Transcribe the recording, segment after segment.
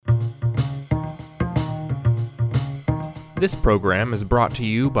This program is brought to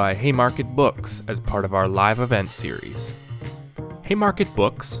you by Haymarket Books as part of our live event series. Haymarket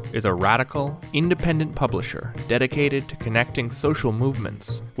Books is a radical, independent publisher dedicated to connecting social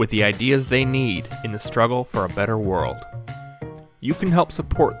movements with the ideas they need in the struggle for a better world. You can help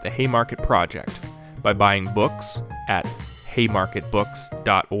support the Haymarket Project by buying books at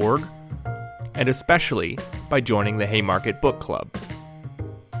haymarketbooks.org, and especially by joining the Haymarket Book Club.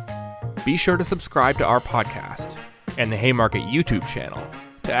 Be sure to subscribe to our podcast and the Haymarket YouTube channel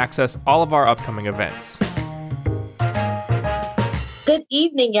to access all of our upcoming events. Good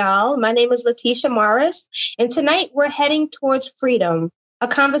evening, y'all. My name is Letitia Morris, and tonight we're heading towards freedom, a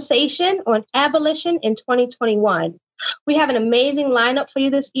conversation on abolition in 2021. We have an amazing lineup for you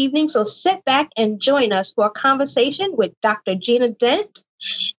this evening, so sit back and join us for a conversation with Dr. Gina Dent,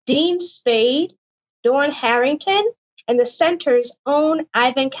 Dean Spade, Dawn Harrington, and the Center's own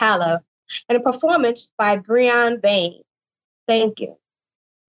Ivan Kalev, and a performance by Breon Bain. Thank you.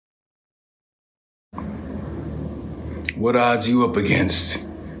 What odds you up against?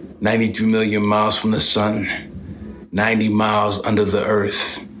 93 million miles from the sun, 90 miles under the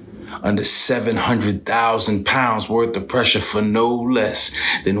earth, under 700,000 pounds worth of pressure for no less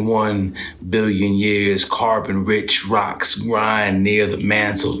than 1 billion years. Carbon-rich rocks grind near the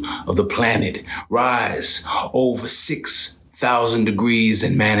mantle of the planet, rise over 6,000 degrees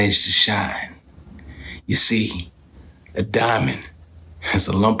and manage to shine. You see, a diamond is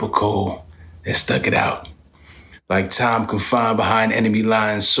a lump of coal that stuck it out. Like time confined behind enemy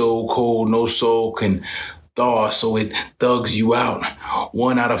lines, so cold no soul can thaw, so it thugs you out.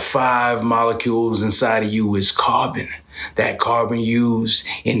 1 out of 5 molecules inside of you is carbon. That carbon used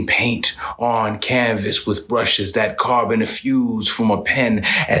in paint on canvas with brushes. That carbon effused from a pen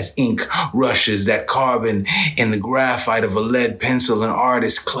as ink rushes. That carbon in the graphite of a lead pencil an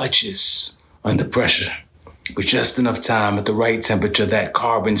artist clutches under pressure. With just enough time at the right temperature, that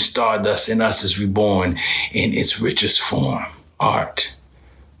carbon stardust in us is reborn in its richest form. Art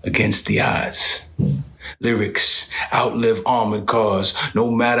against the odds. Lyrics outlive armored cars. No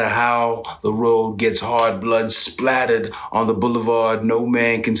matter how the road gets hard, blood splattered on the boulevard, no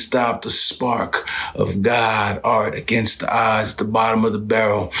man can stop the spark of God. Art against the odds, the bottom of the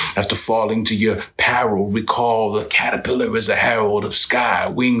barrel. After falling to your peril, recall the caterpillar is a herald of sky,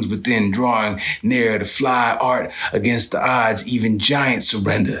 wings within, drawing near to fly. Art against the odds, even giants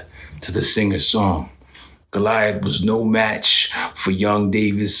surrender to the singer's song. Goliath was no match for young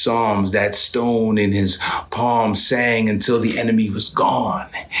David's psalms. That stone in his palm sang until the enemy was gone,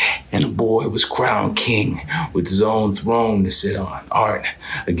 and the boy was crowned king with his own throne to sit on. Art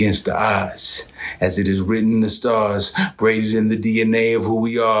against the odds, as it is written in the stars, braided in the DNA of who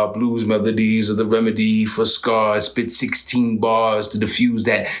we are. Blues melodies are the remedy for scars. Spit 16 bars to defuse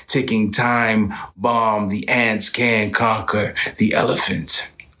that ticking time bomb. The ants can conquer the elephant.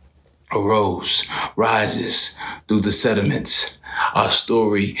 A rose rises through the sediments. Our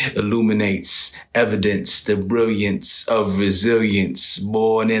story illuminates evidence, the brilliance of resilience,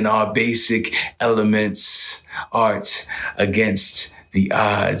 born in our basic elements. Art against the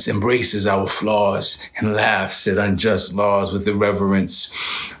odds embraces our flaws and laughs at unjust laws with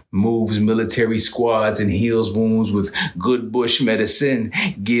irreverence. Moves military squads and heals wounds with good bush medicine,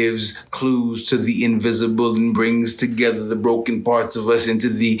 gives clues to the invisible and brings together the broken parts of us into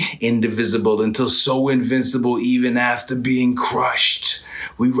the indivisible until so invincible even after being crushed,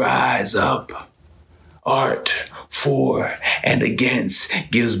 we rise up. Art for and against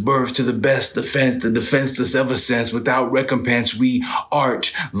gives birth to the best defense, the defenseless ever since. Without recompense, we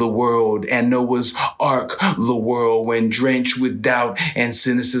art the world and Noah's Ark the world. When drenched with doubt and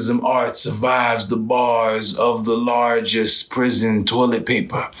cynicism, art survives the bars of the largest prison. Toilet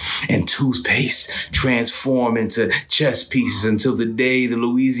paper and toothpaste transform into chess pieces until the day the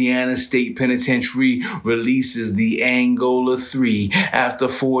Louisiana State Penitentiary releases the Angola 3 after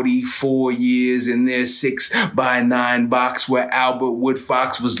 44 years in their 6x9 box where Albert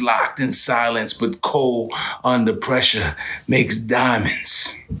Woodfox was locked in silence, but coal under pressure makes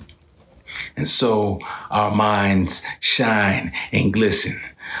diamonds. And so our minds shine and glisten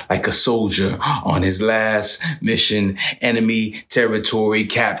like a soldier on his last mission, enemy territory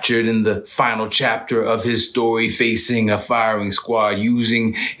captured in the final chapter of his story, facing a firing squad,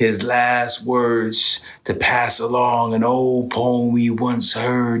 using his last words to pass along an old poem we once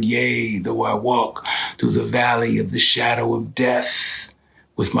heard. Yea, though I walk through the valley of the shadow of death,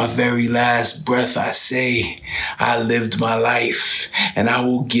 with my very last breath, I say, I lived my life, and I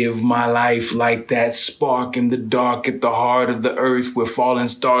will give my life like that spark in the dark at the heart of the earth where fallen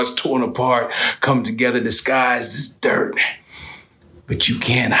stars torn apart come together disguised as dirt. But you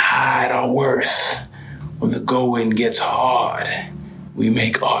can't hide our worth. When the going gets hard, we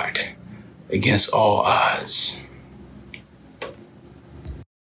make art against all odds.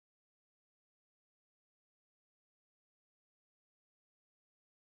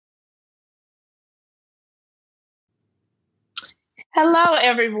 Hello,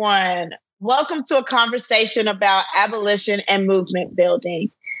 everyone. Welcome to a conversation about abolition and movement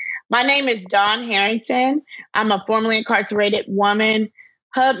building. My name is Dawn Harrington. I'm a formerly incarcerated woman,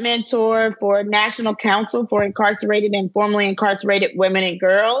 hub mentor for National Council for Incarcerated and Formerly Incarcerated Women and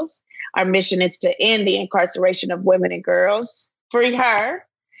Girls. Our mission is to end the incarceration of women and girls. Free her.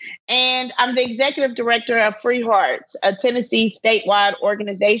 And I'm the executive director of Free Hearts, a Tennessee statewide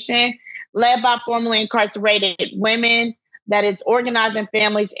organization led by formerly incarcerated women that is organizing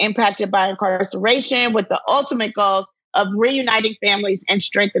families impacted by incarceration with the ultimate goals of reuniting families and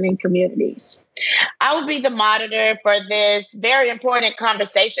strengthening communities. I will be the moderator for this very important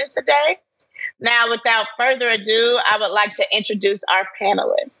conversation today. Now, without further ado, I would like to introduce our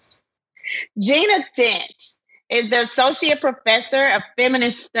panelists. Gina Dent is the Associate Professor of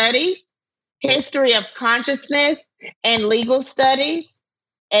Feminist Studies, History of Consciousness, and Legal Studies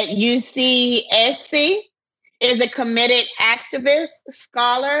at UCSC. Is a committed activist,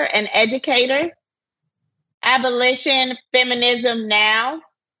 scholar, and educator. Abolition Feminism Now,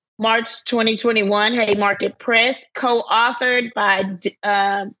 March 2021, Haymarket Press, co-authored by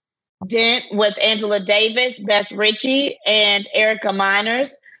Dent with Angela Davis, Beth Ritchie, and Erica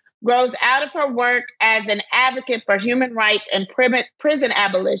Miners, grows out of her work as an advocate for human rights and prison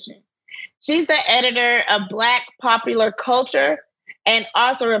abolition. She's the editor of Black Popular Culture and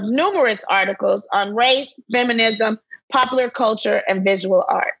author of numerous articles on race, feminism, popular culture, and visual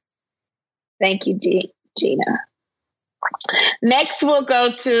art. Thank you, Gina. Next, we'll go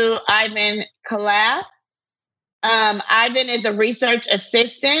to Ivan Khalaf. Ivan is a research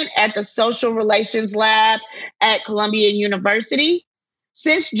assistant at the Social Relations Lab at Columbia University.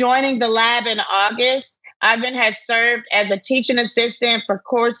 Since joining the lab in August, Ivan has served as a teaching assistant for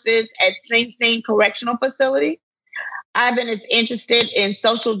courses at Sing Sing Correctional Facility. Ivan is interested in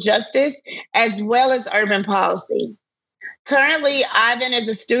social justice as well as urban policy. Currently, Ivan is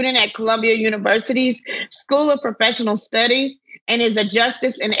a student at Columbia University's School of Professional Studies and is a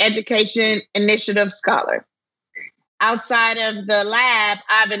Justice and Education Initiative scholar. Outside of the lab,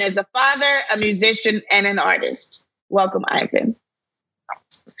 Ivan is a father, a musician, and an artist. Welcome, Ivan.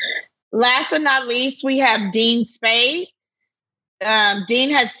 Last but not least, we have Dean Spade.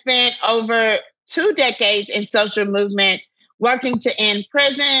 Dean has spent over 2 decades in social movements, working to end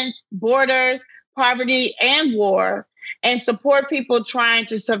prisons, borders, poverty, and war, and support people trying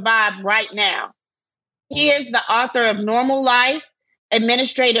to survive right now. He is the author of Normal Life,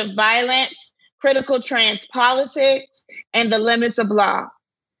 Administrative Violence, Critical Trans Politics, and the Limits of Law,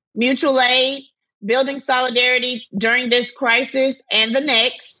 Mutual Aid, Building Solidarity During This Crisis and the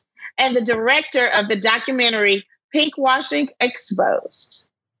Next, and the director of the documentary Pinkwashing Exposed.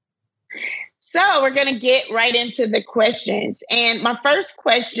 So we're going to get right into the questions. And my first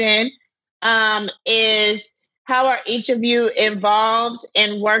question is, how are each of you involved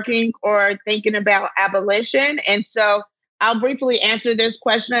in working or thinking about abolition? And so I'll briefly answer this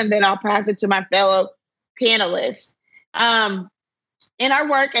question and then I'll pass it to my fellow panelists. In our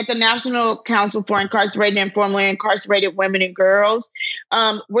work at the National Council for Incarcerated and Formerly Incarcerated Women and Girls,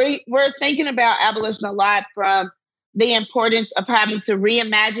 we're thinking about abolition a lot from the importance of having to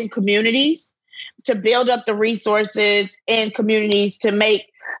reimagine communities, to build up the resources in communities to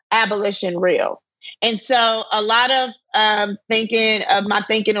make abolition real. And so a lot of my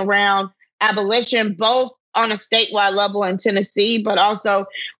thinking around abolition, both on a statewide level in Tennessee, but also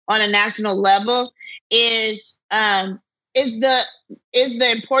on a national level, is the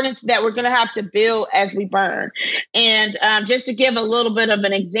importance that we're going to have to build as we burn. And just to give a little bit of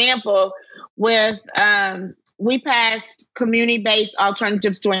an example, we passed community-based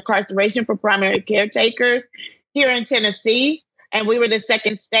alternatives to incarceration for primary caretakers here in Tennessee, and we were the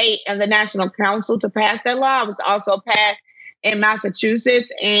second state in the National Council to pass that law. It was also passed in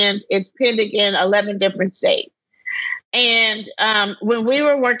Massachusetts, and it's pending in 11 different states. And when we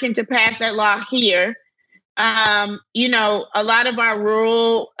were working to pass that law here, a lot of our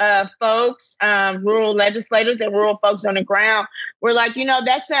rural folks, rural legislators and rural folks on the ground were like,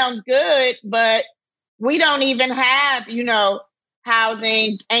 that sounds good, but we don't even have,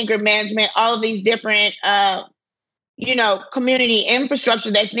 housing, anger management, all of these different, community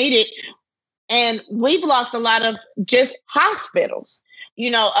infrastructure that's needed. And we've lost a lot of just hospitals,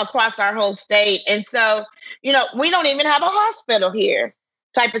 across our whole state. And so, we don't even have a hospital here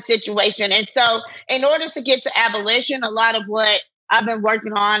type of situation. And so in order to get to abolition, a lot of what I've been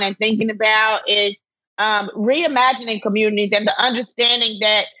working on and thinking about is reimagining communities and the understanding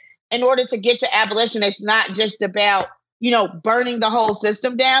that in order to get to abolition, it's not just about, burning the whole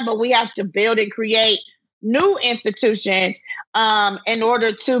system down, but we have to build and create new institutions in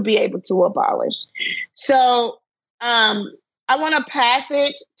order to be able to abolish. So I want to pass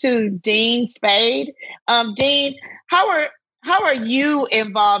it to Dean Spade. Dean, how are you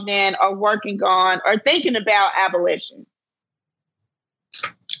involved in or working on or thinking about abolition?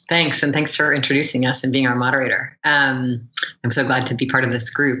 Thanks. And thanks for introducing us and being our moderator. I'm so glad to be part of this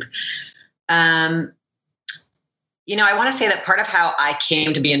group. I want to say that part of how I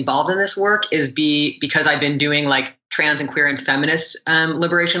came to be involved in this work is because I've been doing like trans and queer and feminist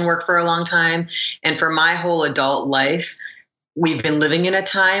liberation work for a long time. And for my whole adult life, we've been living in a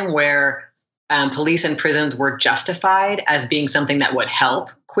time where police and prisons were justified as being something that would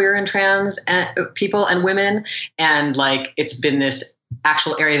help queer and trans people and women. And like, it's been this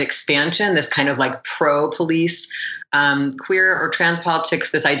actual area of expansion, this kind of like pro-police queer or trans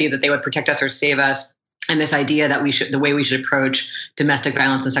politics, this idea that they would protect us or save us. And this idea that the way we should approach domestic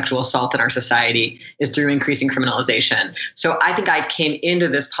violence and sexual assault in our society is through increasing criminalization. So I think I came into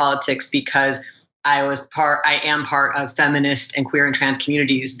this politics because I am part of feminist and queer and trans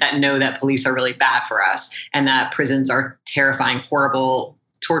communities that know that police are really bad for us and that prisons are terrifying, horrible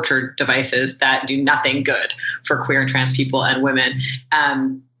torture devices that do nothing good for queer and trans people and women.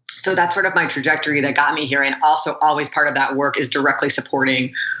 So that's sort of my trajectory that got me here. And also always part of that work is directly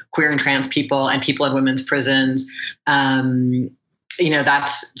supporting queer and trans people and people in women's prisons.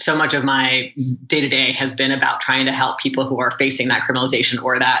 That's so much of my day-to-day has been about trying to help people who are facing that criminalization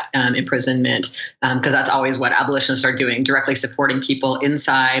or that imprisonment, because that's always what abolitionists are doing, directly supporting people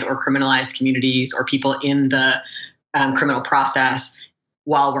inside or criminalized communities or people in the criminal process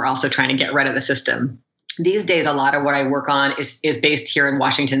while we're also trying to get rid of the system. These days, a lot of what I work on is based here in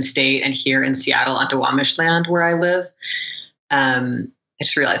Washington State and here in Seattle on Duwamish land where I live. I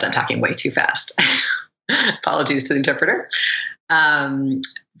just realized I'm talking way too fast. Apologies to the interpreter.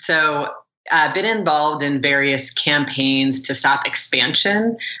 So I've been involved in various campaigns to stop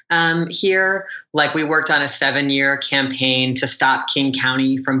expansion here. Like we worked on a 7-year campaign to stop King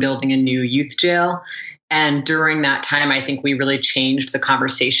County from building a new youth jail. And during that time, I think we really changed the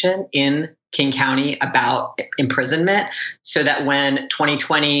conversation in King County about imprisonment so that when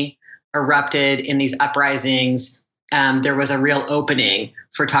 2020 erupted in these uprisings, there was a real opening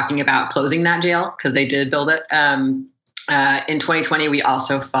for talking about closing that jail because they did build it. In 2020, we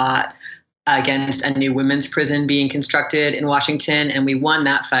also fought against a new women's prison being constructed in Washington, and we won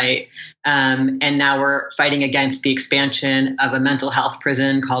that fight. And now we're fighting against the expansion of a mental health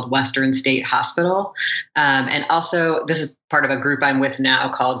prison called Western State Hospital. And also, this is part of a group I'm with now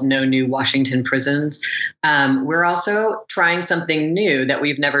called No New Washington Prisons. We're also trying something new that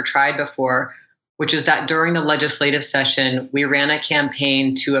we've never tried before, which is that during the legislative session, we ran a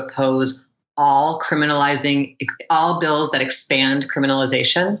campaign to oppose all bills that expand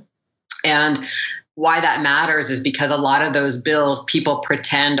criminalization. And why that matters is because a lot of those bills people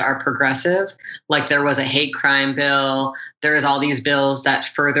pretend are progressive. Like there was a hate crime bill. There's all these bills that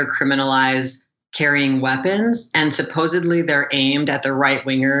further criminalize carrying weapons. And supposedly they're aimed at the right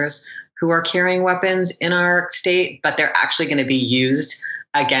wingers who are carrying weapons in our state, but they're actually going to be used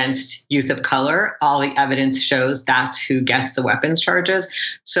against youth of color. All the evidence shows that's who gets the weapons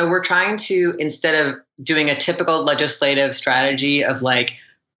charges. So we're trying to, instead of doing a typical legislative strategy of like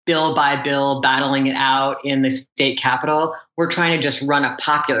bill by bill battling it out in the state capitol, we're trying to just run a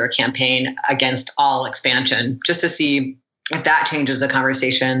popular campaign against all expansion just to see if that changes the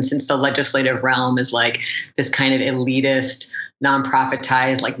conversation, since the legislative realm is like this kind of elitist,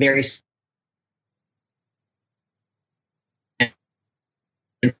 nonprofitized, like very So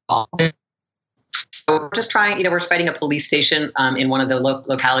we're just trying, we're fighting a police station in one of the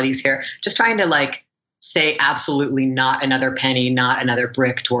localities here, just trying to like say absolutely not another penny, not another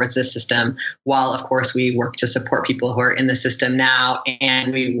brick towards this system, while of course we work to support people who are in the system now,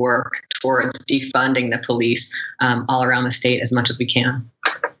 and we work towards defunding the police all around the state as much as we can.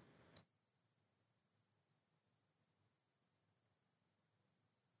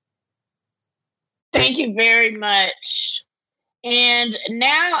 Thank you very much. And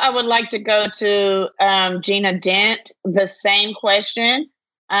now I would like to go to Gina Dent, the same question.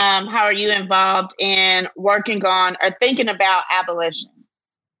 How are you involved in working on or thinking about abolition?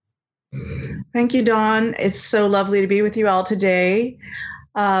 Thank you, Dawn. It's so lovely to be with you all today.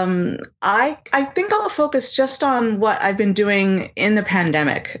 I think I'll focus just on what I've been doing in the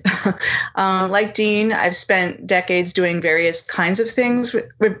pandemic. Like Dean, I've spent decades doing various kinds of things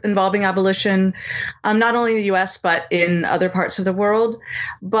involving abolition, not only in the U.S., but in other parts of the world.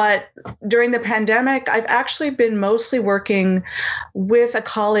 But during the pandemic, I've actually been mostly working with a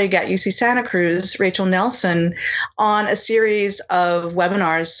colleague at UC Santa Cruz, Rachel Nelson, on a series of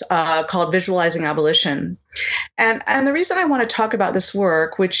webinars called Visualizing Abolition. And the reason I want to talk about this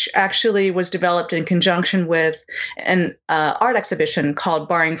work, which actually was developed in conjunction with an art exhibition called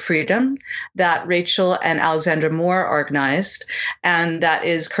Barring Freedom that Rachel and Alexandra Moore organized, and that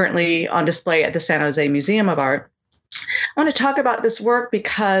is currently on display at the San Jose Museum of Art. I want to talk about this work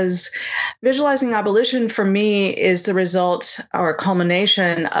because Visualizing Abolition for me is the result or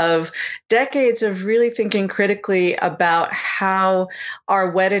culmination of decades of really thinking critically about how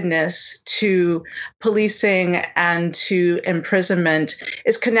our weddedness to policing and to imprisonment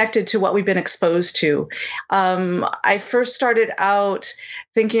is connected to what we've been exposed to. I first started out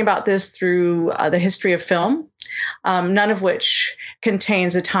thinking about this through the history of film, none of which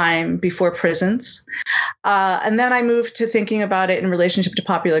contains a time before prisons. And then I moved to thinking about it in relationship to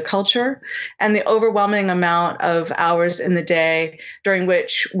popular culture and the overwhelming amount of hours in the day during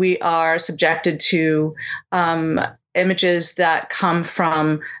which we are subjected to images that come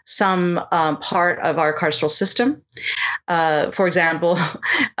from some part of our carceral system. For example,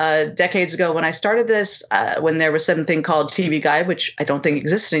 decades ago when I started this, when there was something called TV Guide, which I don't think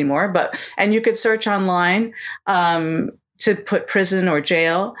exists anymore, and you could search online to put prison or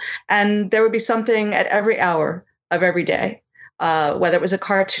jail, and there would be something at every hour of every day. Whether it was a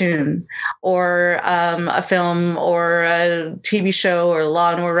cartoon or a film or a TV show or a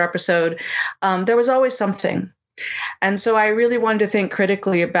Law and Order episode, there was always something. And so I really wanted to think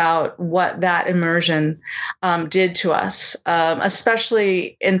critically about what that immersion did to us,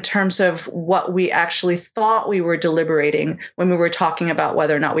 especially in terms of what we actually thought we were deliberating when we were talking about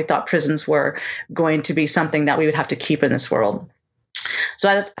whether or not we thought prisons were going to be something that we would have to keep in this world.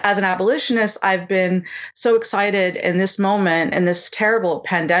 So as an abolitionist, I've been so excited in this moment, in this terrible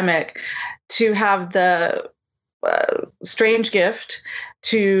pandemic, to have the strange gift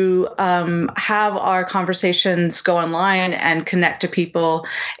to have our conversations go online and connect to people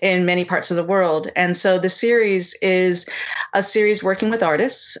in many parts of the world. And so the series is a series working with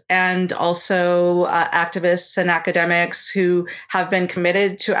artists and also activists and academics who have been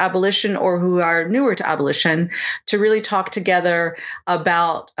committed to abolition or who are newer to abolition to really talk together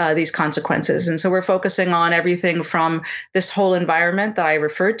about these consequences. And so we're focusing on everything from this whole environment that I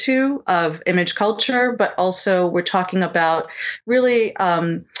referred to of image culture, but also we're talking about really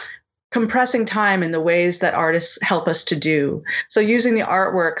compressing time in the ways that artists help us to do. So using the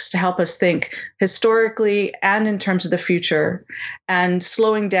artworks to help us think historically and in terms of the future, and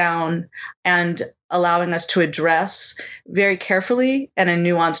slowing down and allowing us to address very carefully and in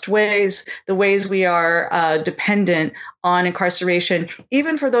nuanced ways the ways we are dependent on incarceration,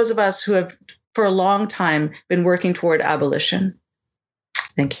 even for those of us who have for a long time been working toward abolition.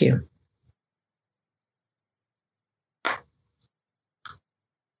 Thank you.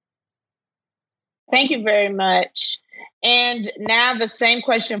 Thank you very much. And now the same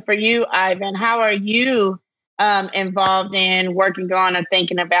question for you, Ivan. How are you involved in working on or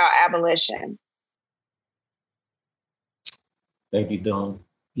thinking about abolition? Thank you, Dawn.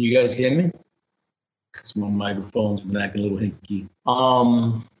 You guys hear me? Because my microphone's been acting a little hinky.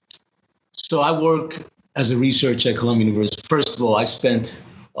 So I work as a researcher at Columbia University. First of all, I spent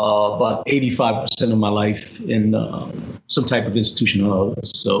about 85% of my life in some type of institutional.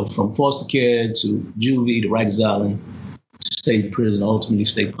 So from foster care to juvie to Rikers Island, state prison, ultimately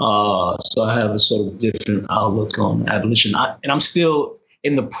state. So I have a sort of different outlook on abolition. And I'm still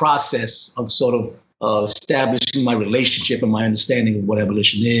in the process of sort of establishing my relationship and my understanding of what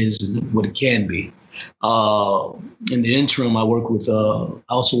abolition is and what it can be. In the interim, I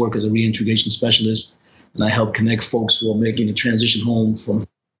also work as a reintegration specialist, and I help connect folks who are making the transition home from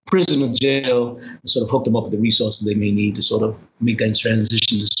prison or jail and sort of hook them up with the resources they may need to sort of make that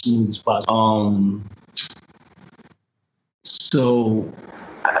transition as smooth as possible. So,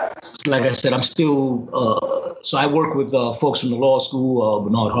 like I said, I'm still, so I work with folks from the law school,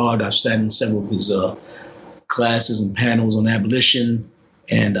 Bernard Hart. I've sat in several of his classes and panels on abolition,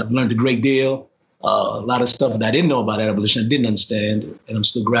 and I've learned a great deal. A lot of stuff that I didn't know about abolition, I didn't understand, and I'm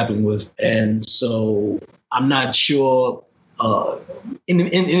still grappling with. And so I'm not sure. In the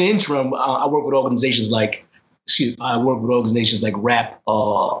interim, I work with organizations like RAP,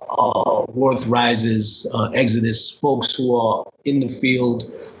 Worth Rises, Exodus, folks who are in the field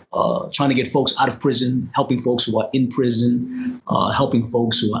trying to get folks out of prison, helping folks who are in prison, helping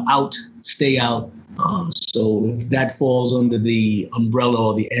folks who are out, stay out. So if that falls under the umbrella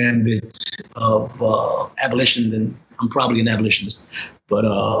or the ambit of abolition, then I'm probably an abolitionist. But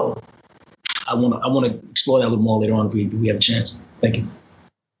I want to explore that a little more later on if we have a chance. Thank you.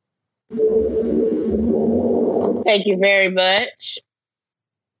 Thank you very much.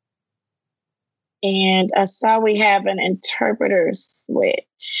 And I saw we have an interpreter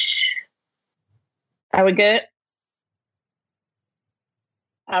switch. Are we good?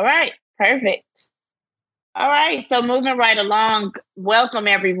 All right, perfect. All right, so moving right along, welcome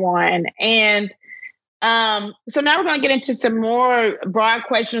everyone. And so now we're going to get into some more broad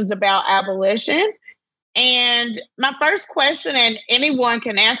questions about abolition. And my first question, and anyone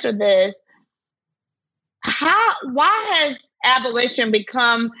can answer this, why has abolition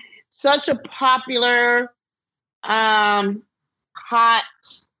become such a popular, hot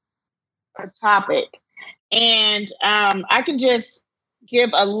topic? And I can just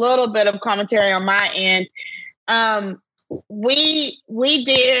give a little bit of commentary on my end. We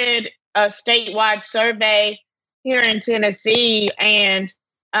did a statewide survey here in Tennessee, and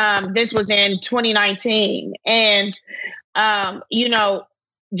this was in 2019. And,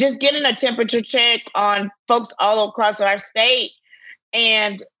 just getting a temperature check on folks all across our state.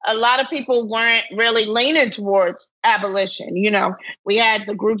 And a lot of people weren't really leaning towards abolition. We had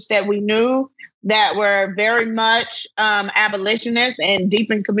the groups that we knew that were very much abolitionists and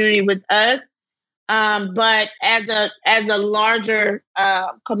deep in community with us. But as a larger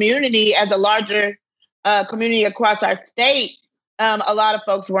community, community across our state, a lot of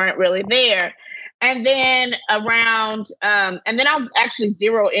folks weren't really there. And then and then I was actually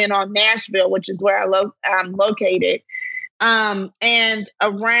zero in on Nashville, which is where I'm located. And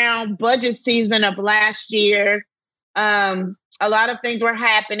around budget season of last year, a lot of things were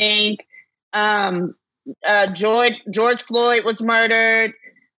happening. George Floyd was murdered,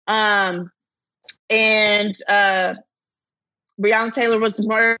 and Breonna Taylor was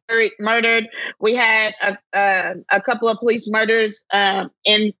murdered. We had a couple of police murders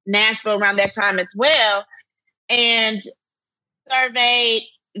in Nashville around that time as well, and surveyed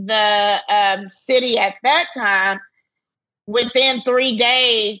the city at that time. Within 3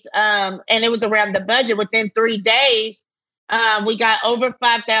 days, and it was around the budget, within 3 days, we got over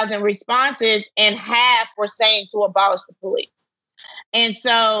 5,000 responses, and half were saying to abolish the police. And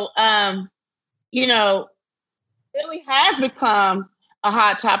so, really has become a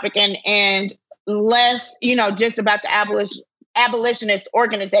hot topic and less, just about the abolitionist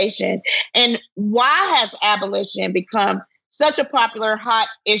organization. And why has abolition become such a popular hot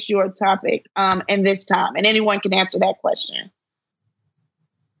issue or topic in this time? And anyone can answer that question.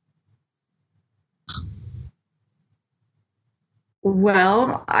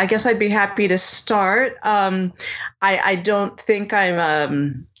 Well, I guess I'd be happy to start. I don't think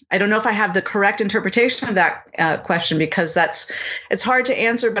I don't know if I have the correct interpretation of that question, because it's hard to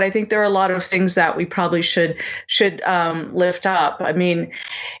answer, but I think there are a lot of things that we probably should lift up. I mean,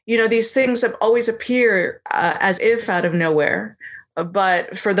 these things have always appear as if out of nowhere.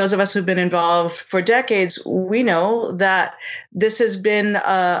 But for those of us who've been involved for decades, we know that this has been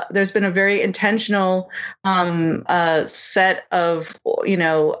there's been a very intentional set of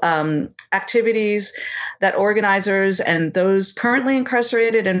activities that organizers and those currently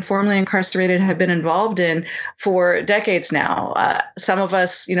incarcerated and formerly incarcerated have been involved in for decades now. Some of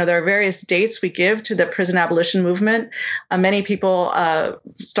us, there are various dates we give to the prison abolition movement. Many people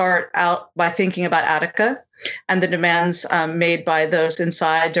start out by thinking about Attica and the demands made by those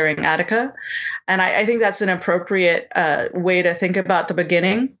inside during Attica. And I think that's an appropriate way to think about the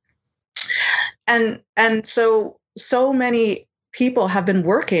beginning. And so many people have been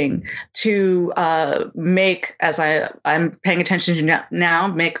working to make, as I'm paying attention to now,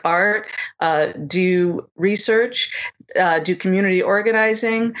 make art, do research, do community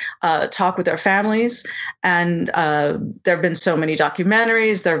organizing, talk with their families. And there have been so many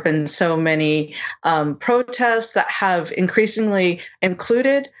documentaries, there have been so many protests that have increasingly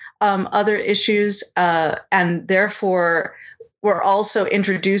included other issues, and therefore we're also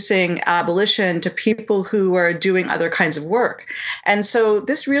introducing abolition to people who are doing other kinds of work. And so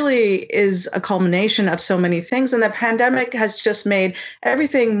this really is a culmination of so many things. And the pandemic has just made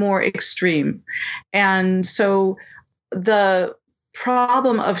everything more extreme. And so the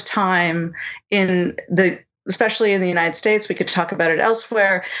problem of time in the especially in the United States, we could talk about it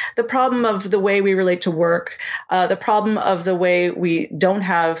elsewhere, the problem of the way we relate to work, the problem of the way we don't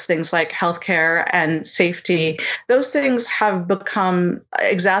have things like healthcare and safety, those things have become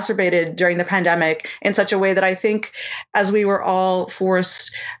exacerbated during the pandemic in such a way that I think as we were all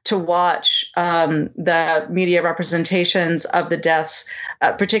forced to watch the media representations of the deaths,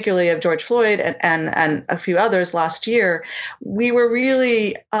 particularly of George Floyd and a few others last year, we were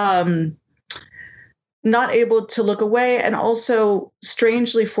really not able to look away and also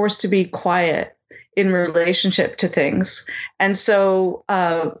strangely forced to be quiet in relationship to things. And so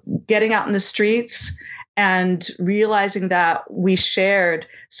getting out in the streets and realizing that we shared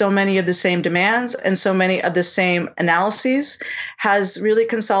so many of the same demands and so many of the same analyses has really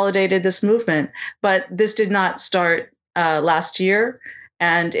consolidated this movement. But this did not start last year.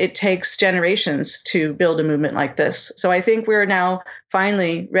 And it takes generations to build a movement like this. So I think we're now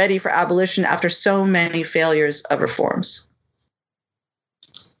finally ready for abolition after so many failures of reforms.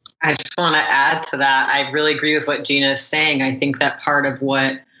 I just want to add to that. I really agree with what Gina is saying. I think that part of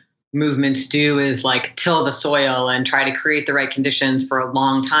what movements do is like till the soil and try to create the right conditions for a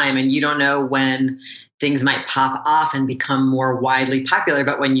long time. And you don't know when things might pop off and become more widely popular.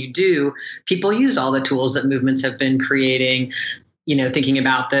 But when you do, people use all the tools that movements have been creating. You know, thinking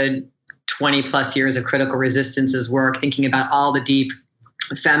about the 20 plus years of critical resistance's work, thinking about all the deep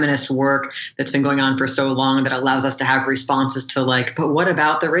feminist work that's been going on for so long that allows us to have responses to like, but what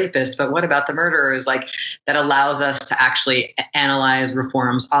about the rapist? But what about the murderers? Like that allows us to actually analyze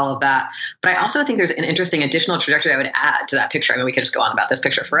reforms, all of that. But I also think there's an interesting additional trajectory I would add to that picture. I mean, we could just go on about this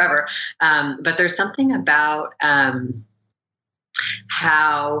picture forever. But there's something about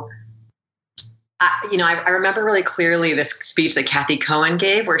how I remember really clearly this speech that Kathy Cohen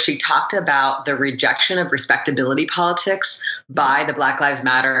gave where she talked about the rejection of respectability politics by the Black Lives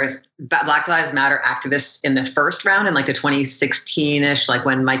Matter activists in the first round in like the 2016-ish, like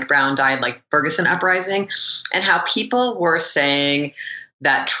when Mike Brown died, like Ferguson uprising, and how people were saying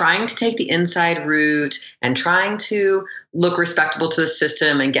that trying to take the inside route and trying to look respectable to the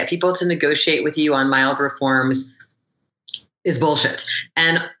system and get people to negotiate with you on mild reforms is bullshit.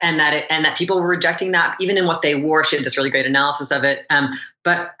 And that people were rejecting that even in what they wore. She had this really great analysis of it. And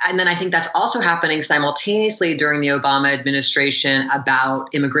then I think that's also happening simultaneously during the Obama administration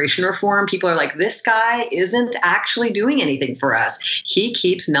about immigration reform. People are like, this guy isn't actually doing anything for us. He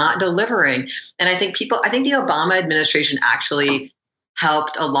keeps not delivering. And I think the Obama administration actually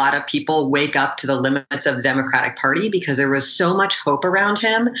helped a lot of people wake up to the limits of the Democratic Party because there was so much hope around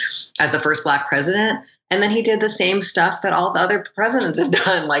him as the first Black president. And then he did the same stuff that all the other presidents have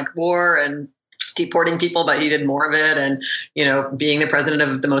done, like war and deporting people, but he did more of it. And, being the president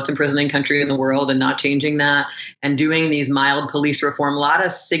of the most imprisoning country in the world and not changing that and doing these mild police reform, a lot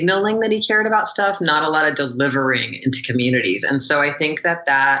of signaling that he cared about stuff, not a lot of delivering into communities. And so I think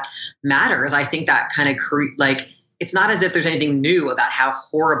that matters. I think that kind of it's not as if there's anything new about how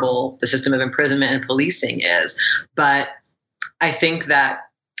horrible the system of imprisonment and policing is, but I think that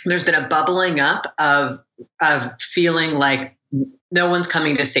there's been a bubbling up of feeling like no one's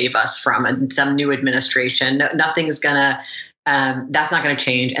coming to save us from some new administration. Nothing's gonna, that's not gonna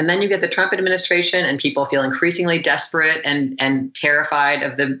change. And then you get the Trump administration and people feel increasingly desperate and terrified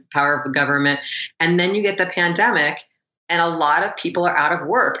of the power of the government. And then you get the pandemic and a lot of people are out of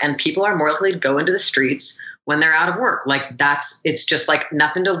work and people are more likely to go into the streets when they're out of work. It's just like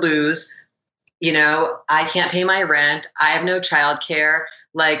nothing to lose. I can't pay my rent. I have no childcare.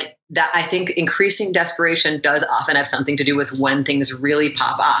 Like that, I think increasing desperation does often have something to do with when things really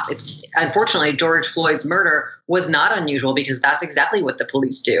pop off. It's unfortunately George Floyd's murder was not unusual because that's exactly what the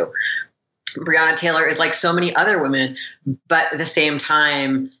police do. Breonna Taylor is like so many other women, but at the same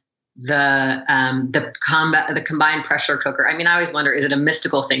time, the combined pressure cooker. I mean, I always wonder, is it a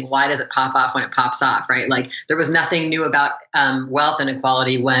mystical thing? Why does it pop off when it pops off, right? Like there was nothing new about wealth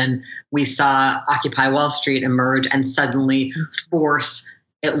inequality when we saw Occupy Wall Street emerge and suddenly force,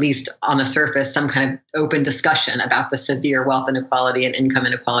 at least on the surface, some kind of open discussion about the severe wealth inequality and income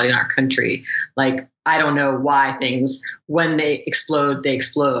inequality in our country. Like, I don't know why things, when they explode,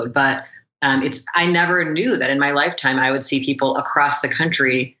 but I never knew that in my lifetime I would see people across the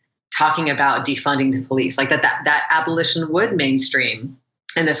country talking about defunding the police, like that abolition would mainstream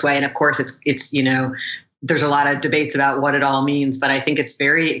in this way. And of course it's there's a lot of debates about what it all means, but I think it's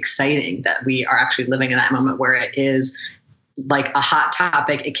very exciting that we are actually living in that moment where it is like a hot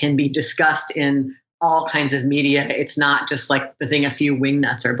topic. It can be discussed in all kinds of media. It's not just like the thing a few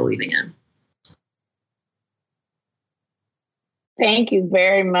wingnuts are believing in. Thank you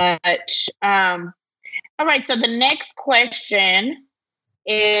very much. All right. So the next question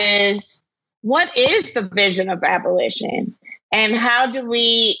is, what is the vision of abolition? And how do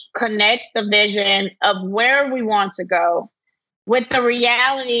we connect the vision of where we want to go with the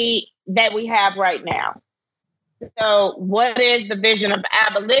reality that we have right now? So what is the vision of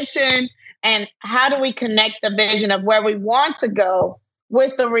abolition, and how do we connect the vision of where we want to go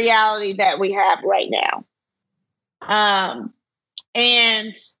with the reality that we have right now?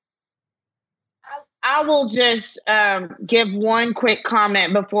 And I will just give one quick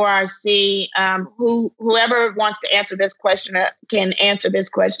comment before I see whoever wants to answer this question can answer this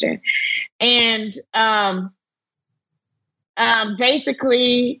question. And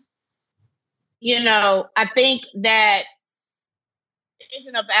basically, I think that the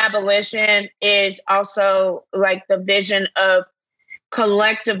vision of abolition is also like the vision of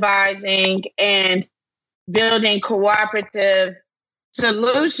collectivizing and building cooperative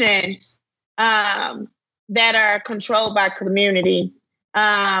solutions that are controlled by community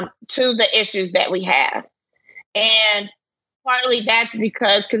to the issues that we have. And partly that's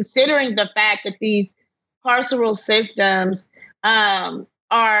because, considering the fact that these carceral systems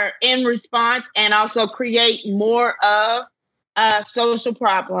are in response and also create more of social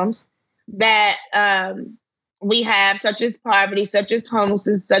problems that we have, such as poverty, such as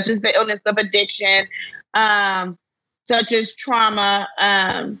homelessness, such as the illness of addiction, such as trauma,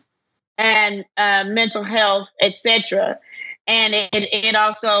 and mental health, etc. And it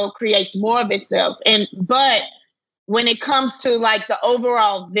also creates more of itself. But when it comes to like the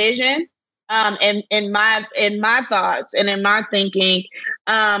overall vision, in my thoughts and in my thinking,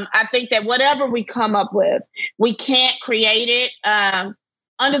 I think that whatever we come up with, we can't create it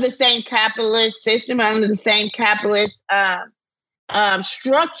under the same capitalist system, under the same capitalist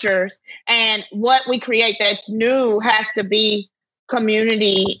structures. And what we create that's new has to be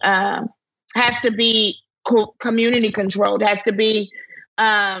community controlled, has to be,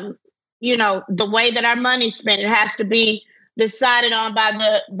 the way that our money's spent, it has to be decided on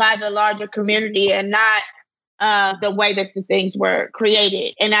by the larger community and not the way that the things were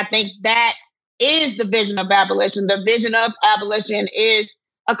created. And I think that is the vision of abolition. The vision of abolition is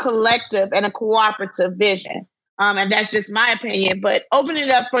a collective and a cooperative vision. And that's just my opinion. But open it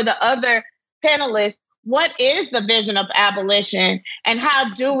up for the other panelists. What is the vision of abolition, and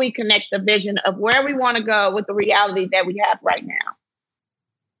how do we connect the vision of where we want to go with the reality that we have right now?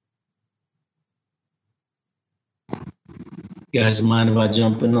 You guys mind if I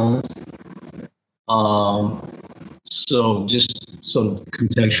jump in on this? So just sort of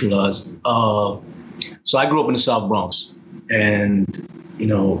contextualize. So I grew up in the South Bronx, and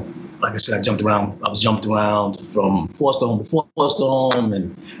like I said, I was jumped around from foster home to foster home,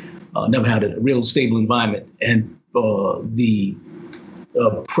 and never had a real stable environment. And the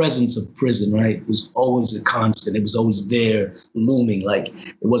presence of prison, right, was always a constant. It was always there, looming. Like,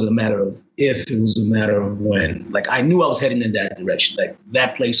 it wasn't a matter of if, it was a matter of when. Like, I knew I was heading in that direction. Like,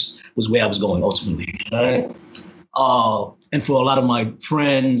 that place was where I was going ultimately, right? And for a lot of my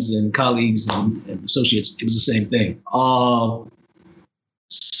friends and colleagues and associates, it was the same thing.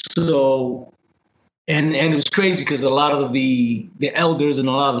 And it was crazy because a lot of the elders and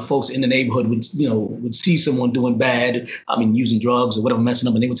a lot of the folks in the neighborhood would see someone doing bad, using drugs or whatever, messing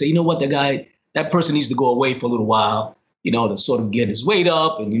up, and they would say, you know what, that person needs to go away for a little while, to sort of get his weight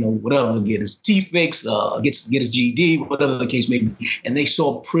up and, whatever, get his teeth fixed, get his GED, whatever the case may be. And they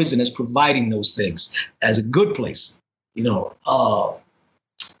saw prison as providing those things, as a good place,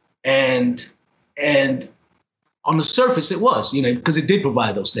 and on the surface, it was, because it did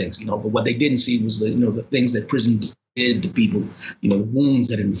provide those things, but what they didn't see was the things that prison did to people, the wounds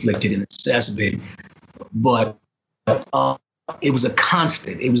that it inflicted and exacerbated. But it was a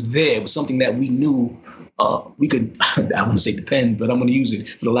constant. It was there. It was something that we knew we could, I want to say depend, but I'm going to use it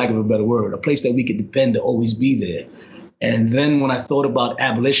for the lack of a better word, a place that we could depend to always be there. And then when I thought about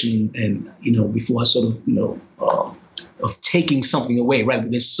abolition and, before I sort of, of taking something away, right?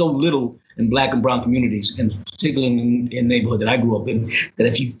 There's so little in Black and brown communities, and particularly in the neighborhood that I grew up in, that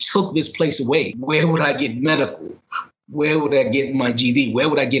if you took this place away, where would I get medical? Where would I get my GD? Where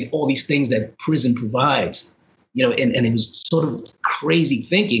would I get all these things that prison provides? And it was sort of crazy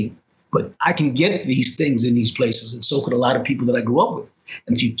thinking, but I can get these things in these places, and so could a lot of people that I grew up with.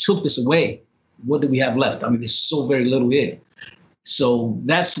 And if you took this away, what do we have left? There's so very little here. So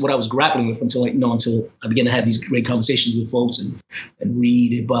that's what I was grappling with until I began to have these great conversations with folks and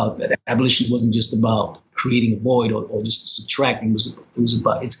read about that abolition wasn't just about creating a void or just subtracting. It was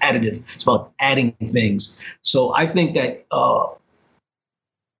about, it's additive. It's about adding things. So I think that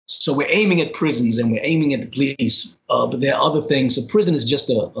so we're aiming at prisons and we're aiming at the police, but there are other things. So prison is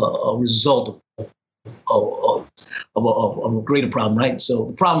just a result of a greater problem, right? So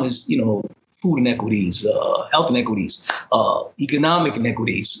the problem is, food inequities, health inequities, economic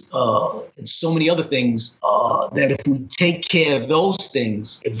inequities, and so many other things that if we take care of those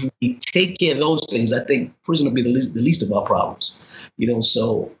things, I think prison will be the least of our problems.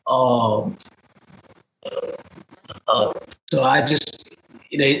 So I just,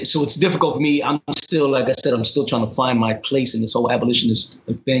 so it's difficult for me. I'm still, like I said, I'm still trying to find my place in this whole abolitionist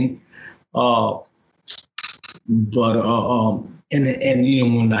thing. And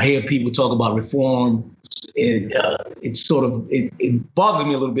when I hear people talk about reform, it bothers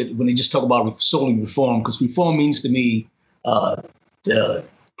me a little bit when they just talk about solely reform, because reform means to me to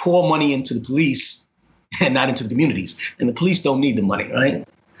pour money into the police and not into the communities, and the police don't need the money, right?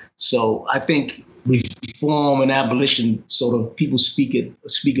 So I think reform and abolition, sort of, people speak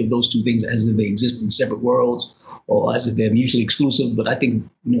of those two things as if they exist in separate worlds, or as if they're mutually exclusive. But I think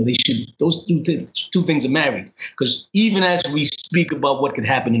they should. Those two things are married, because even as we speak about what could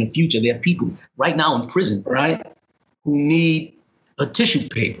happen in the future, there are people right now in prison, right, who need a tissue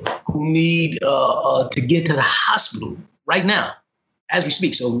paper, who need to get to the hospital right now, as we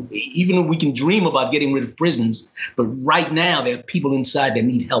speak. So even though we can dream about getting rid of prisons, but right now there are people inside that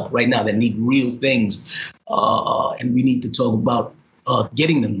need help right now, that need real things, and we need to talk about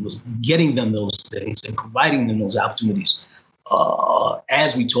getting them those things and providing them those opportunities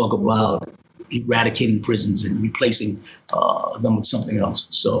as we talk about eradicating prisons and replacing them with something else.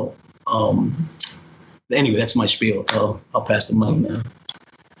 So anyway, that's my spiel. I'll pass the mic now.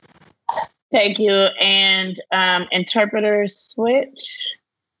 Thank you. And interpreters switch.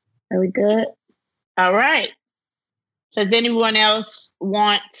 Are we good? All right. Does anyone else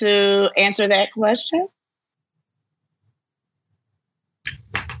want to answer that question?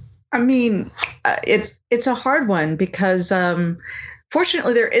 I mean, it's a hard one because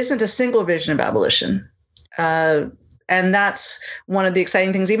fortunately there isn't a single vision of abolition. And that's one of the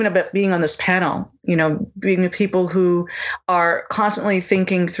exciting things, even about being on this panel, being with people who are constantly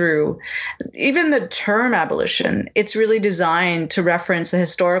thinking through even the term abolition. It's really designed to reference the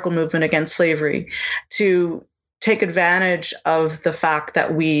historical movement against slavery, to take advantage of the fact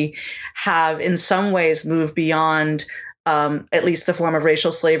that we have in some ways moved beyond at least the form of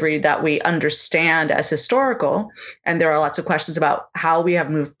racial slavery that we understand as historical. And there are lots of questions about how we have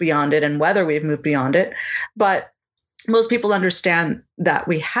moved beyond it and whether we've moved beyond it. But most people understand that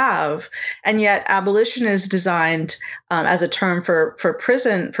we have, and yet abolition is designed as a term for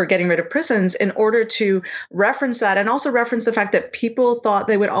prison, for getting rid of prisons, in order to reference that, and also reference the fact that people thought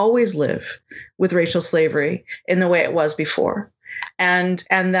they would always live with racial slavery in the way it was before, and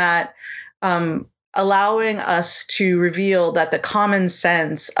that allowing us to reveal that the common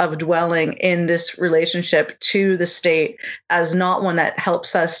sense of dwelling in this relationship to the state as not one that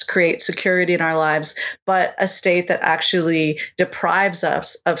helps us create security in our lives, but a state that actually deprives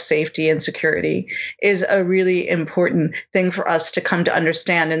us of safety and security, is a really important thing for us to come to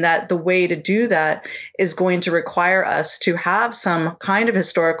understand. And that the way to do that is going to require us to have some kind of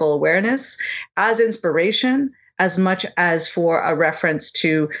historical awareness as inspiration, as much as for a reference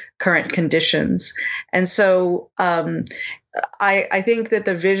to current conditions. And so I think that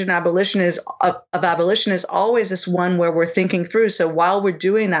the vision of abolition is always this one where we're thinking through. So while we're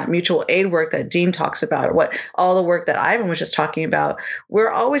doing that mutual aid work that Dean talks about, or all the work that Ivan was just talking about,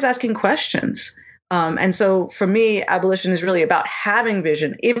 we're always asking questions. And so for me, abolition is really about having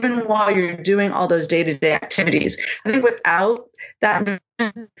vision, even while you're doing all those day-to-day activities. I think without that,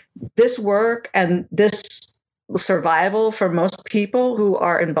 this work and this survival for most people who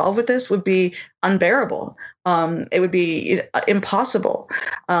are involved with this would be unbearable. It would be impossible.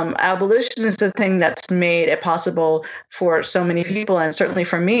 Abolition is the thing that's made it possible for so many people, and certainly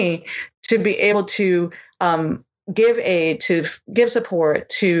for me, to be able to give aid, to give support,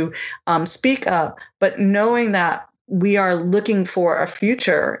 to speak up, but knowing that we are looking for a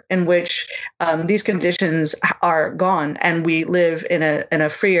future in which these conditions are gone and we live in a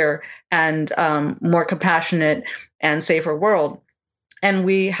freer and more compassionate and safer world. And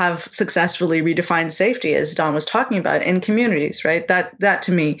we have successfully redefined safety, as Don was talking about, in communities, right? That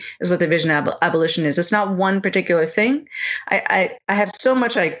to me is what the vision of abolition is. It's not one particular thing. I have so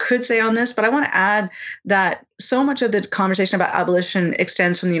much I could say on this, but I want to add that so much of the conversation about abolition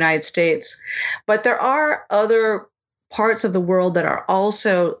extends from the United States. But there are other parts of the world that are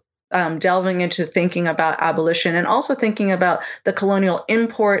also delving into thinking about abolition, and also thinking about the colonial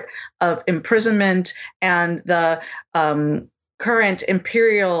import of imprisonment and the current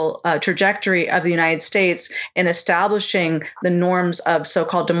imperial trajectory of the United States in establishing the norms of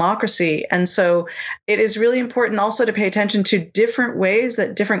so-called democracy. And so it is really important also to pay attention to different ways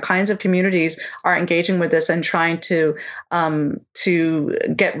that different kinds of communities are engaging with this and trying to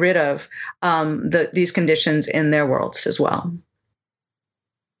get rid of these conditions in their worlds as well.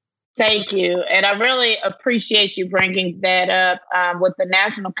 Thank you. And I really appreciate you bringing that up. With the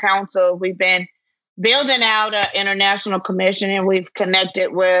National Council, we've been building out an international commission, and we've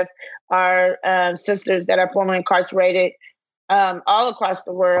connected with our sisters that are formerly incarcerated all across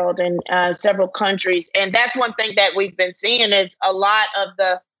the world in several countries. And that's one thing that we've been seeing is a lot of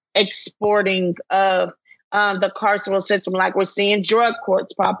the exporting of the carceral system. Like we're seeing drug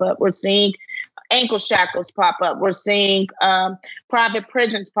courts pop up. We're seeing ankle shackles pop up. We're seeing private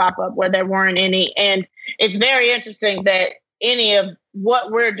prisons pop up where there weren't any. And it's very interesting that any of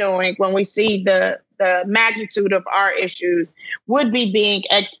what we're doing when we see the magnitude of our issues would be being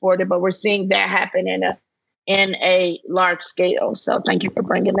exported, but we're seeing that happen in a large scale. So thank you for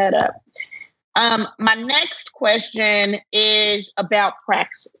bringing that up. My next question is about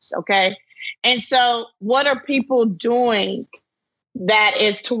praxis, okay? And so what are people doing that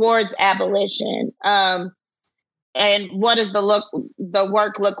is towards abolition? And what does the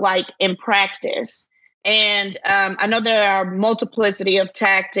work look like in practice? And I know there are multiplicity of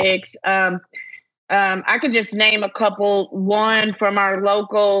tactics. I could just name a couple. One from our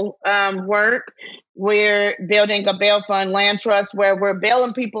local work, we're building a bail fund land trust where we're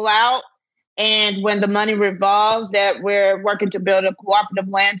bailing people out. And when the money revolves, that we're working to build a cooperative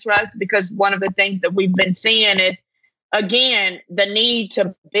land trust, because one of the things that we've been seeing is, again, the need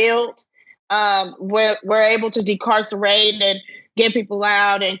to build. We're able to decarcerate and get people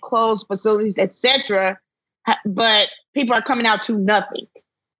out and close facilities, etc. But people are coming out to nothing,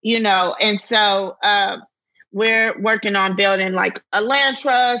 and so we're working on building like a land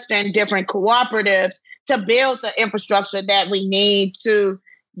trust and different cooperatives to build the infrastructure that we need to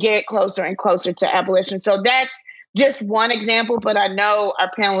get closer and closer to abolition. So that's just one example, but I know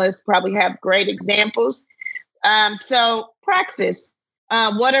our panelists probably have great examples. So praxis,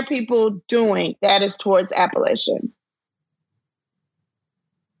 what are people doing that is towards abolition?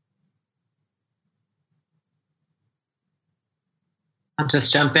 I'll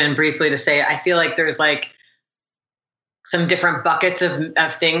just jump in briefly to say, I feel like there's like some different buckets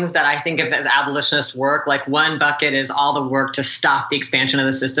of things that I think of as abolitionist work. Like one bucket is all the work to stop the expansion of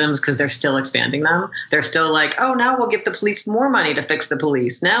the systems because they're still expanding them. They're still like, oh, now we'll give the police more money to fix the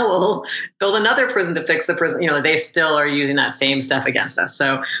police. Now we'll build another prison to fix the prison. They still are using that same stuff against us.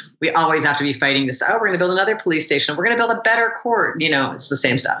 So we always have to be fighting this. Oh, we're going to build another police station. We're going to build a better court. It's the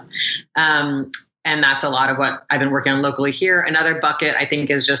same stuff. And that's a lot of what I've been working on locally here. Another bucket, I think,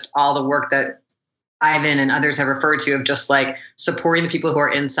 is just all the work that Ivan and others have referred to of just like supporting the people who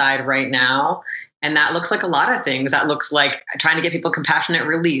are inside right now. And that looks like a lot of things. That looks like trying to get people compassionate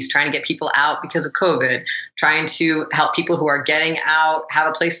release, trying to get people out because of COVID, trying to help people who are getting out have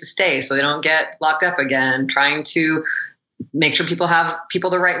a place to stay so they don't get locked up again, trying to make sure people have people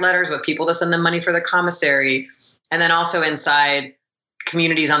to write letters with, people to send them money for the commissary. And then also inside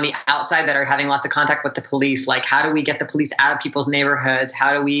communities on the outside that are having lots of contact with the police. Like, how do we get the police out of people's neighborhoods?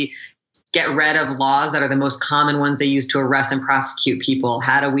 How do we get rid of laws that are the most common ones they use to arrest and prosecute people?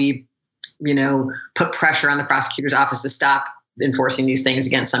 How do we, put pressure on the prosecutor's office to stop enforcing these things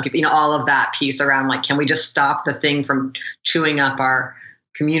against some people? All of that piece around like, can we just stop the thing from chewing up our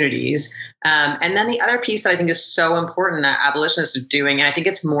communities? And then the other piece that I think is so important that abolitionists are doing, and I think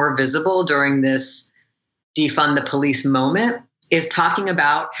it's more visible during this defund the police moment, is talking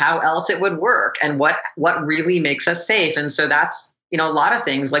about how else it would work and what really makes us safe. And so that's, a lot of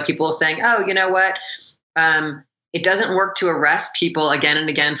things like people saying, oh, you know what? It doesn't work to arrest people again and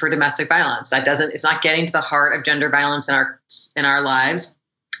again for domestic violence. It's not getting to the heart of gender violence in our lives.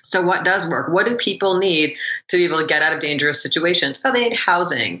 So what does work? What do people need to be able to get out of dangerous situations? Oh, they need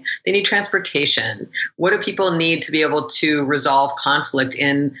housing. They need transportation. What do people need to be able to resolve conflict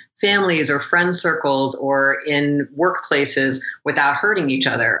in families or friend circles or in workplaces without hurting each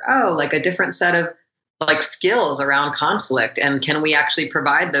other? Oh, like a different set of like skills around conflict. And can we actually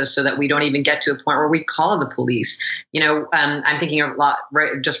provide those so that we don't even get to a point where we call the police? I'm thinking a lot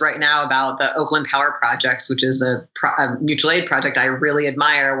right now about the Oakland Power Projects, which is a mutual aid project I really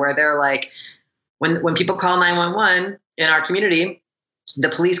admire, where they're like, when people call 911 in our community, the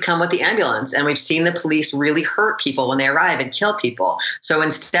police come with the ambulance, and we've seen the police really hurt people when they arrive and kill people. So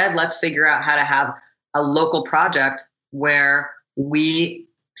instead, let's figure out how to have a local project where we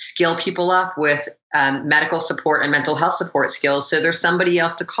skill people up with medical support and mental health support skills. So there's somebody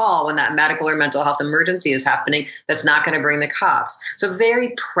else to call when that medical or mental health emergency is happening that's not going to bring the cops. So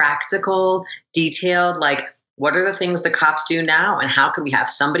very practical, detailed, like, what are the things the cops do now and how can we have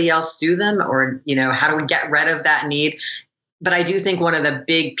somebody else do them? Or, how do we get rid of that need? But I do think one of the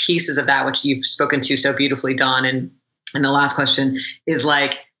big pieces of that, which you've spoken to so beautifully, Dawn, and the last question is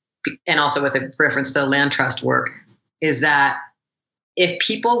like, and also with a reference to land trust work, is that if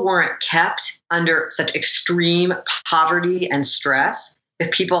people weren't kept under such extreme poverty and stress,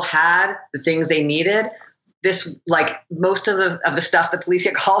 if people had the things they needed, this, like, most of the stuff the police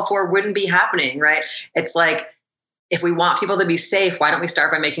get called for wouldn't be happening, right? It's like, if we want people to be safe, why don't we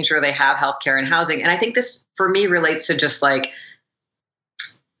start by making sure they have healthcare and housing? And I think this, for me, relates to just like,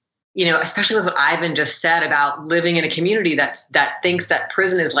 especially with what Ivan just said about living in a community that thinks that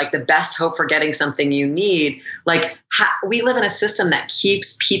prison is like the best hope for getting something you need. Like, we live in a system that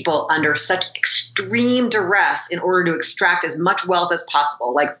keeps people under such extreme duress in order to extract as much wealth as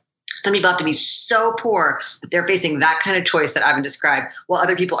possible. Like, some people have to be so poor that they're facing that kind of choice that Ivan described, while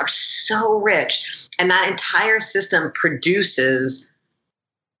other people are so rich. And that entire system produces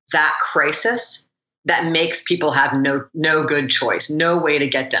that crisis that makes people have no good choice, no way to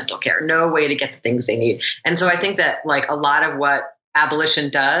get dental care, no way to get the things they need. And so I think that, like, a lot of what abolition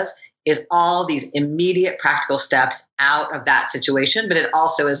does is all these immediate practical steps out of that situation. But it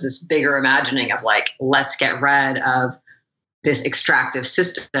also is this bigger imagining of, like, let's get rid of this extractive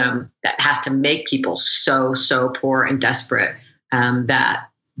system that has to make people so poor and desperate that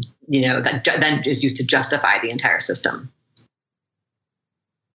then is used to justify the entire system.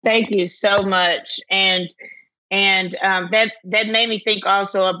 Thank you so much, and that made me think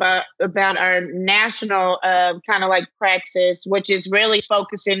also about our national kind of like praxis, which is really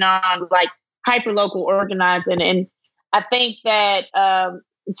focusing on like hyperlocal organizing, and I think that.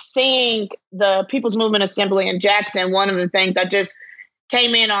 Seeing the People's Movement Assembly in Jackson, one of the things I just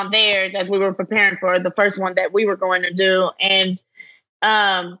came in on theirs as we were preparing for the first one that we were going to do. And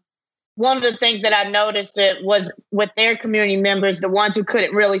one of the things that I noticed was with their community members, the ones who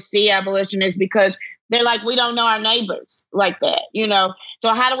couldn't really see abolition, is because they're like, we don't know our neighbors like that,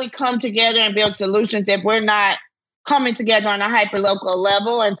 So how do we come together and build solutions if we're not coming together on a hyperlocal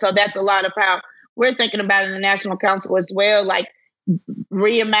level? And so that's a lot of how we're thinking about it in the National Council as well, like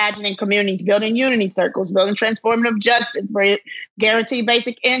reimagining communities, building unity circles, building transformative justice, guarantee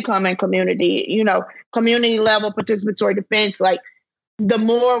basic income and community, community level participatory defense. Like, the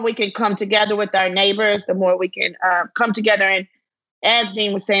more we can come together with our neighbors, the more we can come together and, as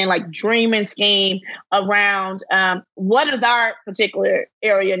Dean was saying, like, dream and scheme around what does our particular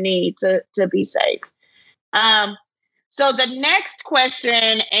area need to be safe. So the next question,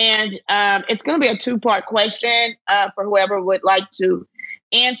 and it's going to be a two-part question for whoever would like to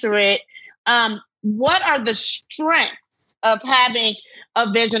answer it. What are the strengths of having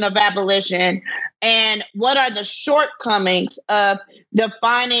a vision of abolition, and what are the shortcomings of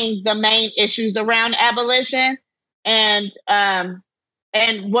defining the main issues around abolition, and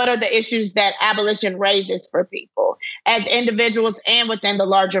what are the issues that abolition raises for people as individuals and within the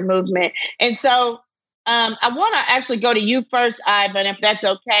larger movement? And so I want to actually go to you first, Ivan, if that's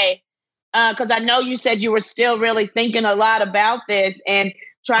okay, because I know you said you were still really thinking a lot about this and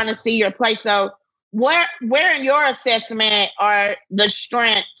trying to see your place. So where in your assessment are the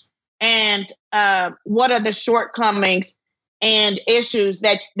strengths, and what are the shortcomings and issues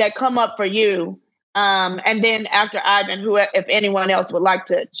that come up for you? And then after Ivan, if anyone else would like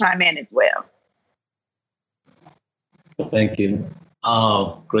to chime in as well. Thank you.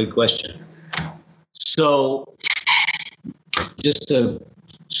 Great question. So,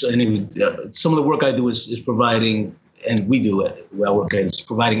 anyway, some of the work I do is providing, and we do it where I work at, is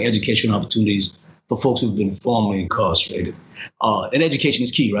providing educational opportunities for folks who've been formerly incarcerated. And education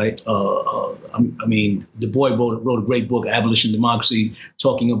is key, right? I mean, Du Bois wrote a great book, Abolition Democracy,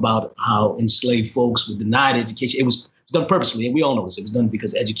 talking about how enslaved folks were denied education. It was done purposely, and we all know this. It was done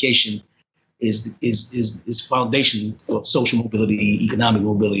because education is foundation for social mobility, economic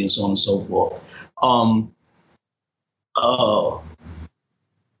mobility, and so on and so forth. I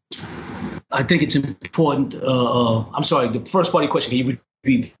think it's important. I'm sorry, the first part of your question, can you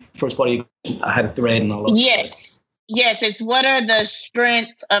repeat the first part of your question? I had a thread and all that. Yes, it's what are the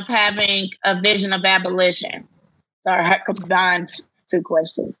strengths of having a vision of abolition? Sorry, I combined two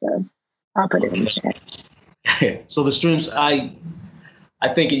questions, so I'll put it in the chat. So the strengths, I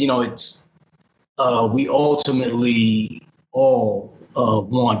think, it's, we ultimately all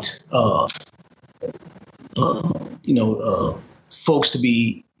want, folks to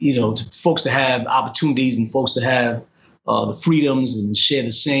be, folks to have opportunities and folks to have the freedoms and share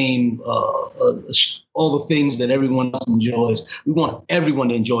the same, all the things that everyone else enjoys. We want everyone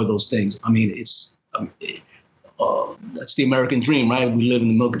to enjoy those things. I mean, that's the American dream, right? We live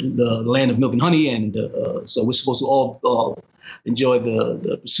in the land of milk and honey, and so we're supposed to all enjoy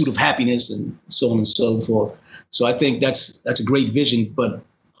the pursuit of happiness and so on and so forth. So I think that's a great vision, but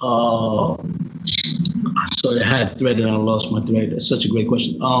sorry, I had a thread and I lost my thread. That's such a great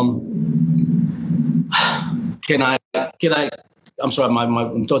question. Can I? I'm sorry,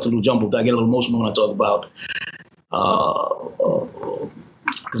 I'm talking a little jumbled. I get a little emotional when I talk about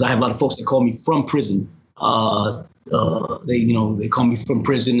because I have a lot of folks that call me from prison. They call me from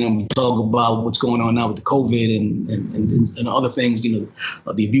prison, and we talk about what's going on now with the COVID and other things, the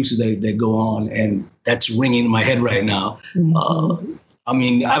abuses that go on, and that's ringing in my head right now. Mm-hmm. I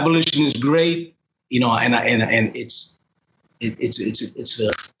mean, abolition is great, and it's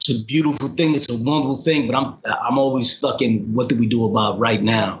a beautiful thing. It's a wonderful thing, but I'm always stuck in what do we do about right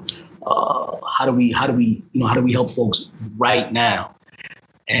now? How do we help folks right now?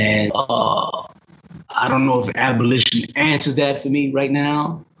 And I don't know if abolition answers that for me right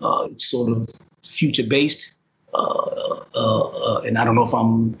now. It's sort of future based, and I don't know if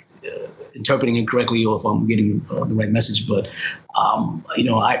I'm interpreting it correctly or if I'm getting the right message. But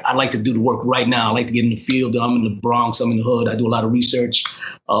I like to do the work right now. I like to get in the field. I'm in the Bronx. I'm in the hood. I do a lot of research.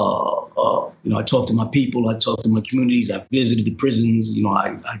 I talk to my people. I talk to my communities. I visited the prisons.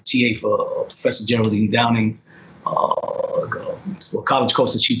 I TA for Professor Geraldine Downing for a college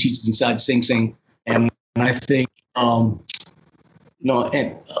course that she teaches inside Sing Sing. And I think, I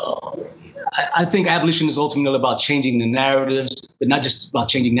think abolition is ultimately about changing the narratives, but not just about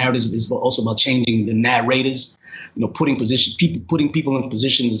changing narratives. It's also about changing the narrators. Putting people in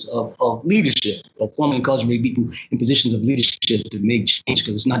positions of leadership, or formally incarcerating people in positions of leadership to make change.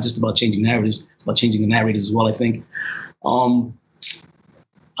 Because it's not just about changing narratives; it's about changing the narrators as well. I think.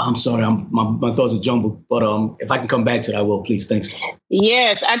 I'm sorry, my thoughts are jumbled, but if I can come back to it, I will, please. Thanks.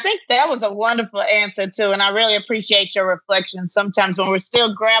 Yes, I think that was a wonderful answer, too, and I really appreciate your reflection. Sometimes when we're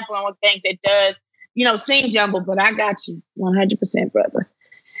still grappling with things, it does, seem jumbled, but I got you 100%, brother.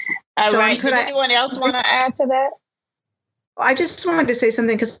 All right. Does anyone else want to add to that? I just wanted to say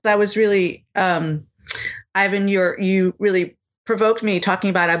something because I was really, Ivan, you really provoked me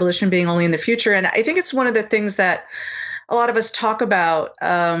talking about abolition being only in the future, and I think it's one of the things that a lot of us talk about,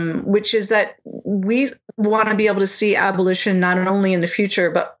 which is that we want to be able to see abolition not only in the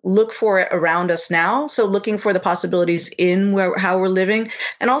future, but look for it around us now. So looking for the possibilities in how we're living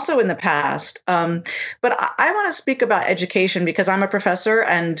and also in the past. But I want to speak about education because I'm a professor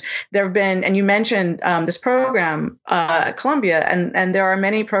and there have been, and you mentioned this program at Columbia, and there are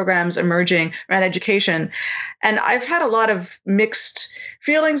many programs emerging around education. And I've had a lot of mixed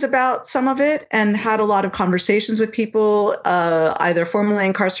feelings about some of it and had a lot of conversations with people, either formerly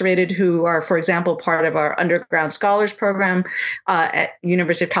incarcerated who are, for example, part of our underground scholars program at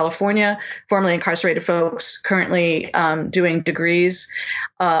University of California, formerly incarcerated folks currently doing degrees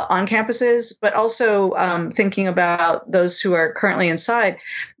on campuses, but also thinking about those who are currently inside.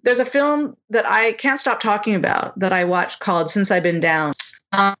 There's a film that I can't stop talking about that I watched called Since I've Been Down.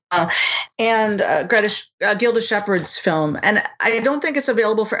 And Gilda Shepherd's film. And I don't think it's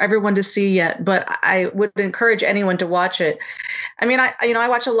available for everyone to see yet, but I would encourage anyone to watch it. I mean, I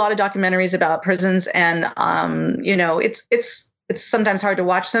watch a lot of documentaries about prisons and, it's sometimes hard to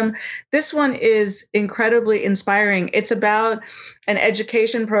watch them. This one is incredibly inspiring. It's about an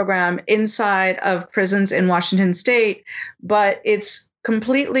education program inside of prisons in Washington State, but it's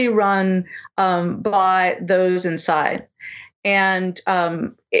completely run by those inside. And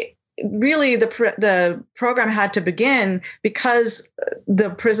really, the program had to begin because the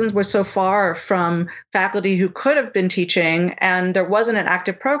prisons were so far from faculty who could have been teaching, and there wasn't an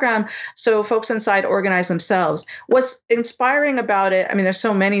active program. So folks inside organized themselves. What's inspiring about it? I mean, there's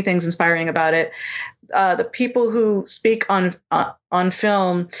so many things inspiring about it. The people who speak on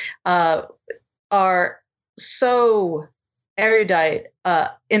film are so erudite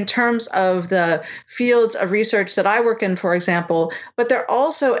in terms of the fields of research that I work in, for example, but they're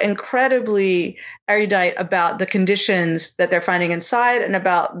also incredibly erudite about the conditions that they're finding inside and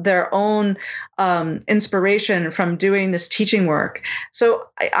about their own inspiration from doing this teaching work. So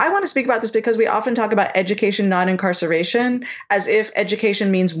I want to speak about this because we often talk about education, not incarceration, as if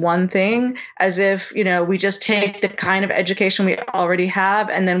education means one thing, as if, we just take the kind of education we already have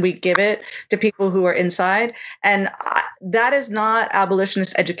and then we give it to people who are inside. And that is not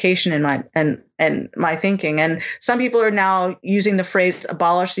abolitionist education in my thinking. And some people are now using the phrase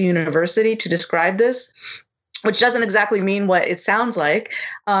abolish the university to describe this. which doesn't exactly mean what it sounds like,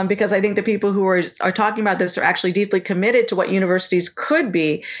 because I think the people who are talking about this are actually deeply committed to what universities could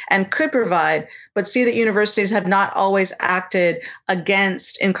be and could provide, but see that universities have not always acted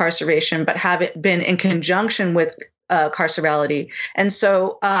against incarceration, but have it been in conjunction with carcerality. And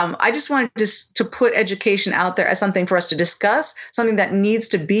so I just wanted to put education out there as something for us to discuss, something that needs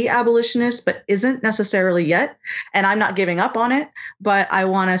to be abolitionist, but isn't necessarily yet. And I'm not giving up on it, but I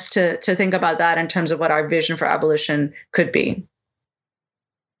want us to think about that in terms of what our vision for abolition could be.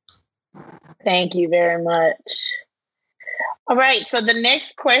 Thank you very much. All right. So the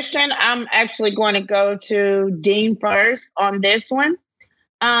next question, I'm actually going to go to Dean first on this one.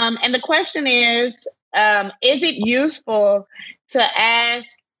 And the question is it useful to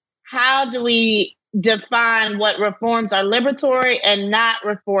ask, how do we define what reforms are liberatory and not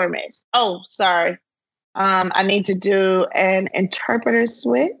reformist? Oh, sorry. I need to do an interpreter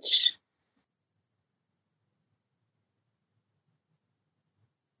switch.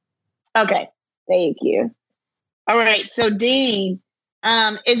 Okay, thank you. All right, so Dean,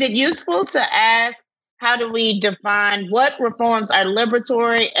 is it useful to ask, how do we define what reforms are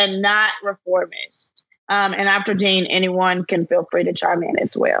liberatory and not reformist? And after Dean, anyone can feel free to chime in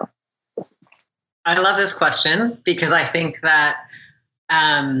as well. I love this question because I think that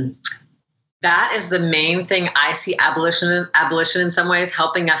that is the main thing I see abolition in some ways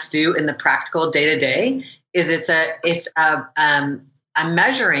helping us do in the practical day to day. Is it's a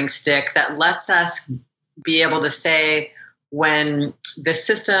measuring stick that lets us be able to say when the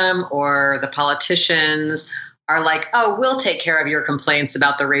system or the politicians are like, oh, we'll take care of your complaints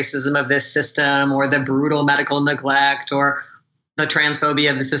about the racism of this system or the brutal medical neglect or the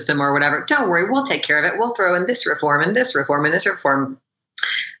transphobia of the system or whatever. Don't worry, we'll take care of it. We'll throw in this reform and this reform and this reform.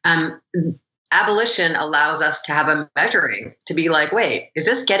 Abolition allows us to have a measuring, to be like, wait, is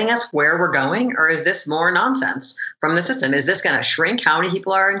this getting us where we're going? Or is this more nonsense from the system? Is this going to shrink how many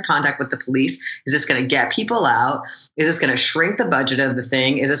people are in contact with the police? Is this going to get people out? Is this going to shrink the budget of the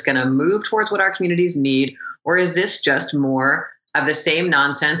thing? Is this going to move towards what our communities need? Or is this just more of the same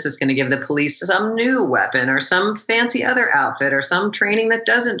nonsense that's going to give the police some new weapon or some fancy other outfit or some training that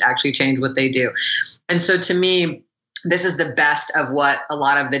doesn't actually change what they do? And so to me, this is the best of what a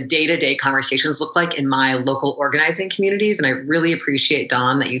lot of the day-to-day conversations look like in my local organizing communities. And I really appreciate,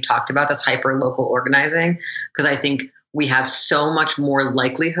 Dawn, that you talked about this hyper-local organizing, because I think we have so much more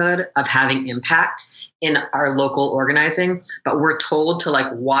likelihood of having impact in our local organizing, but we're told to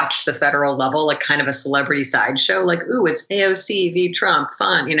like watch the federal level, like kind of a celebrity sideshow, like, ooh, it's AOC v. Trump,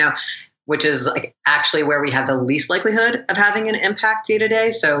 fun, which is like actually where we have the least likelihood of having an impact day to day.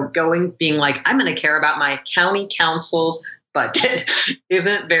 So being like, I'm going to care about my county council's budget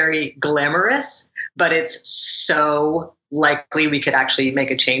isn't very glamorous, but it's so likely we could actually make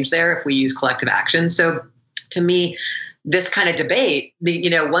a change there if we use collective action. So to me, this kind of debate,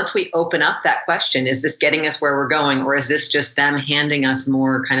 once we open up that question, is this getting us where we're going? Or is this just them handing us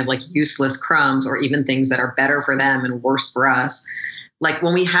more kind of like useless crumbs or even things that are better for them and worse for us? Like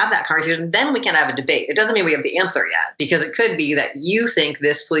when we have that conversation, then we can have a debate. It doesn't mean we have the answer yet, because it could be that you think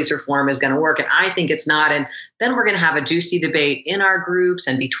this police reform is going to work and I think it's not. And then we're going to have a juicy debate in our groups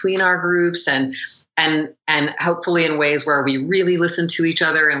and between our groups and hopefully in ways where we really listen to each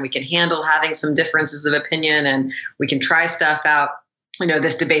other and we can handle having some differences of opinion and we can try stuff out.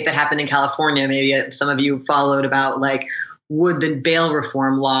 This debate that happened in California, maybe some of you followed about like, would the bail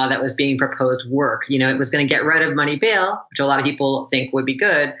reform law that was being proposed work? It was going to get rid of money bail, which a lot of people think would be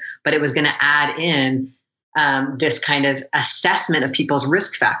good, but it was going to add in this kind of assessment of people's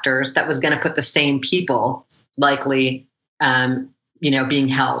risk factors that was going to put the same people likely, being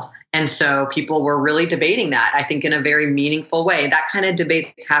held. And so people were really debating that, I think, in a very meaningful way. That kind of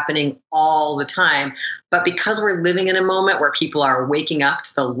debate is happening all the time. But because we're living in a moment where people are waking up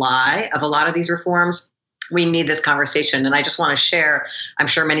to the lie of a lot of these reforms, we need this conversation. And I just want to share, I'm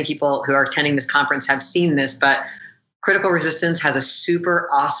sure many people who are attending this conference have seen this, but Critical Resistance has a super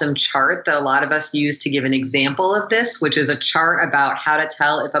awesome chart that a lot of us use to give an example of this, which is a chart about how to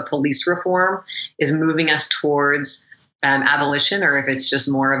tell if a police reform is moving us towards abolition or if it's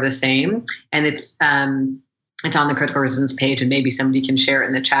just more of the same. And it's on the Critical Resistance page, and maybe somebody can share it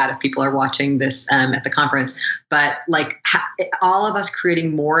in the chat if people are watching this at the conference. But like all of us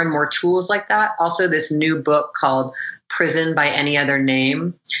creating more and more tools like that. Also, this new book called Prison by Any Other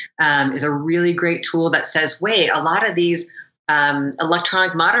Name is a really great tool that says, wait, a lot of these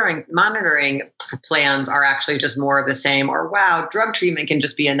electronic monitoring plans are actually just more of the same. Or, wow, drug treatment can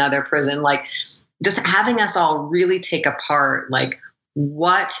just be another prison. Like just having us all really take apart, like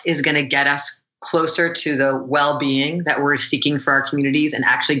what is going to get us closer to the well-being that we're seeking for our communities and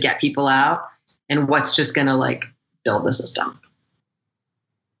actually get people out and what's just going to like build the system.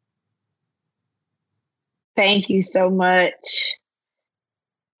 Thank you so much.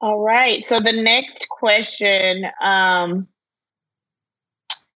 All right. So the next question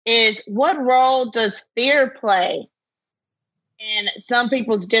is, what role does fear play in some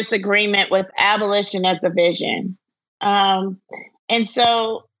people's disagreement with abolition as a vision? And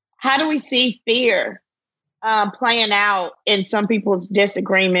so how do we see fear playing out in some people's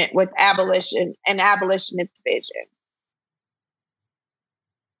disagreement with abolition and abolitionist vision?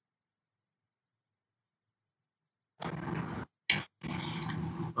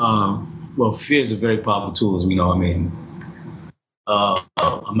 Well, fear is a very powerful tool, as we know. I mean,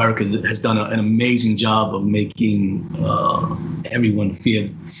 America has done an amazing job of making everyone fear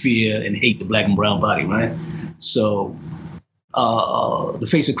and hate the Black and brown body, right? So the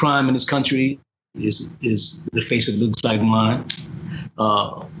face of crime in this country is the face of the exciting line.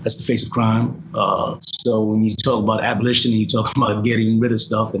 That's the face of crime. So when you talk about abolition and you talk about getting rid of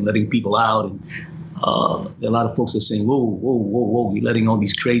stuff and letting people out, and there are a lot of folks that are saying, whoa, you're letting all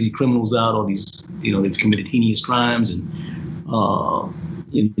these crazy criminals out, all these, they've committed heinous crimes, and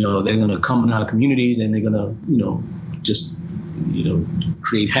they're going to come in our communities and they're going to, just,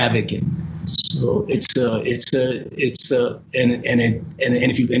 create havoc. And so and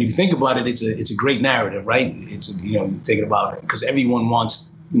if you think about it, it's a great narrative, right? It's thinking about it because everyone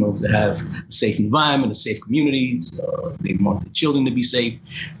wants to have a safe environment, a safe community. They want their children to be safe.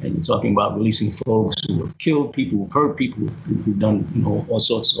 And you're talking about releasing folks who have killed people, who've hurt people, who've done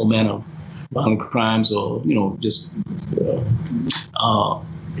all manner of violent crimes, or just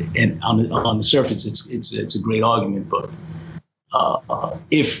and on the surface, it's a great argument. But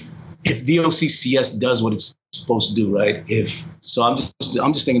if DOCCS does what it's supposed to do, right?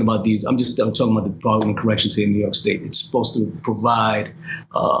 I'm just thinking about these. I'm talking about the Department of Corrections here in New York State. It's supposed to provide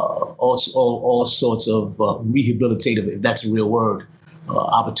all sorts of rehabilitative, if that's a real word,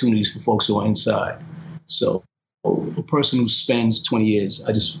 opportunities for folks who are inside. So a person who spends 20 years,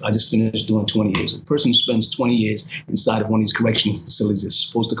 I just finished doing 20 years. A person who spends 20 years inside of one of these correctional facilities is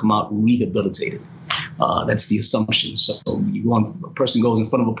supposed to come out rehabilitated. That's the assumption. So a person goes in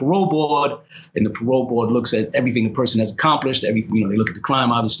front of a parole board, and the parole board looks at everything the person has accomplished. Everything, they look at the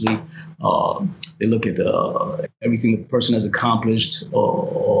crime, obviously. They look at everything the person has accomplished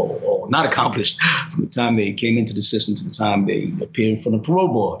or not accomplished from the time they came into the system to the time they appear in front of the parole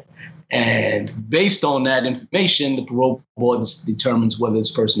board. And based on that information, the parole board determines whether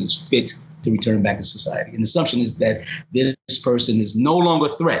this person is fit to return back to society. And the assumption is that this person is no longer a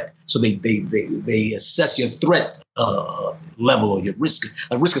threat. So they assess your threat level or your risk.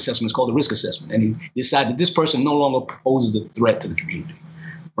 A risk assessment is called a risk assessment. And they decide that this person no longer poses a threat to the community,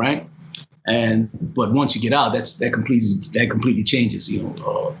 right? But once you get out, that completely changes,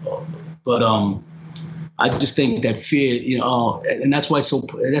 I just think that fear, and that's why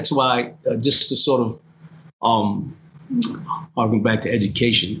just to sort of harken back to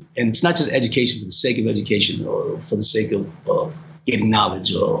education, and it's not just education for the sake of education or for the sake of getting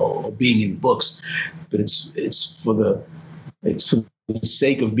knowledge or being in books, but it's for the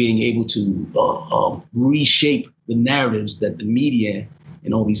sake of being able to reshape the narratives that the media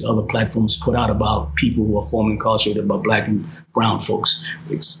and all these other platforms put out about people who are formerly incarcerated, about Black and brown folks.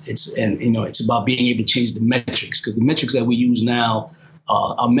 It's about being able to change the metrics, because the metrics that we use now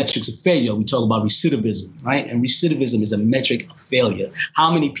are metrics of failure. We talk about recidivism, right? And recidivism is a metric of failure.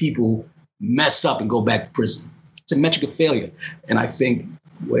 How many people mess up and go back to prison? It's a metric of failure. And I think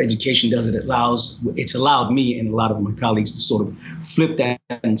what education does, it's allowed me and a lot of my colleagues to sort of flip that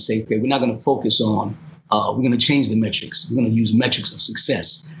and say, okay, we're not going to focus on we're going to change the metrics. We're going to use metrics of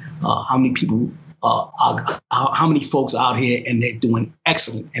success. How many people, how many folks out here and they're doing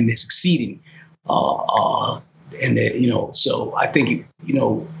excellent and they're succeeding, and they're, so I think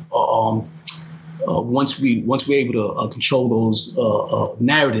once we're able to control those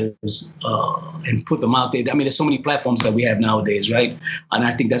narratives and put them out there. I mean, there's so many platforms that we have nowadays, right? And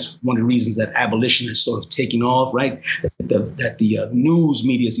I think that's one of the reasons that abolition is sort of taking off, right? That the news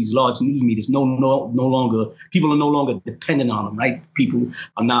media, these large news media, people are no longer dependent on them, right? People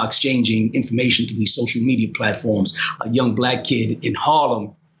are now exchanging information through these social media platforms. A young Black kid in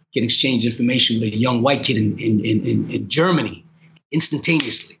Harlem can exchange information with a young white kid in Germany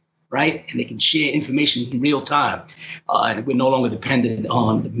instantaneously. Right? And they can share information in real time. And we're no longer dependent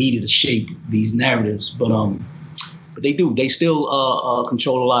on the media to shape these narratives. But they do. They still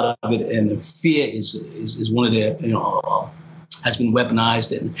control a lot of it. And the fear is one of their, has been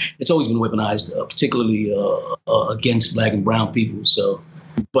weaponized. And it's always been weaponized, particularly against Black and brown people. So,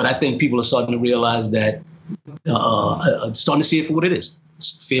 but I think people are starting to realize that, starting to see it for what it is.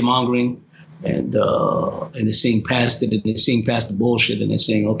 It's fear mongering. and they're seeing past it, and they're seeing past the bullshit, and they're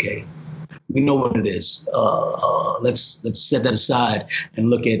saying, okay, we know what it is. Let's set that aside and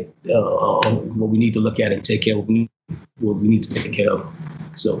look at what we need to look at and take care of what we need to take care of.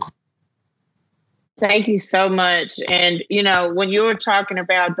 So. Thank you so much. And, when you were talking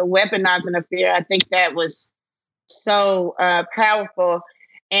about the weaponizing of fear, I think that was so powerful.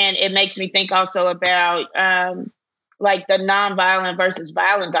 And it makes me think also about like the nonviolent versus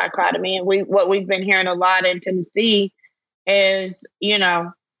violent dichotomy. And what we've been hearing a lot in Tennessee is,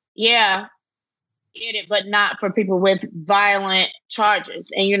 but not for people with violent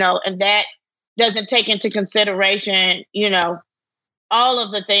charges. And, and that doesn't take into consideration, all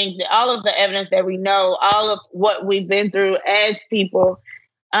of the things, all of the evidence that we know, all of what we've been through as people.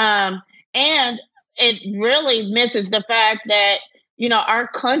 And it really misses the fact that, our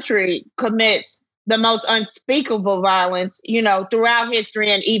country commits the most unspeakable violence, throughout history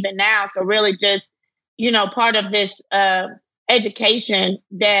and even now. So really just, part of this education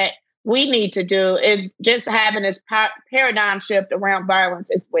that we need to do is just having this paradigm shift around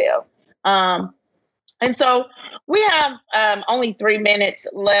violence as well. And so we have only 3 minutes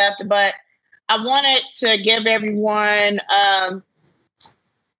left, but I wanted to give everyone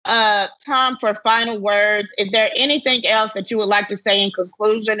time for final words. Is there anything else that you would like to say in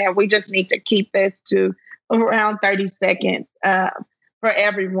conclusion? And we just need to keep this to around 30 seconds for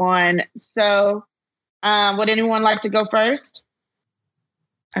everyone. So would anyone like to go first?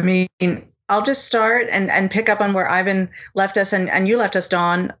 I mean, I'll just start and pick up on where Ivan left us and you left us,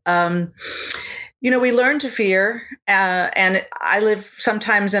 Dawn. We learn to fear, and I live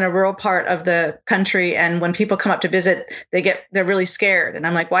sometimes in a rural part of the country, and when people come up to visit, they're really scared, and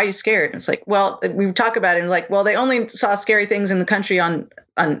I'm like, "Why are you scared?" And it's like, well, we talk about it, and like, well, they only saw scary things in the country in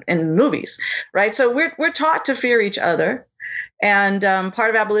movies, right? So we're taught to fear each other, and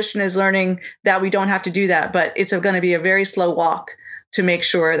part of abolition is learning that we don't have to do that, but it's going to be a very slow walk to make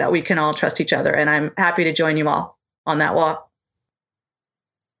sure that we can all trust each other, and I'm happy to join you all on that walk.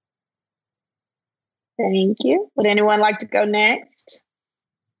 Thank you. Would anyone like to go next?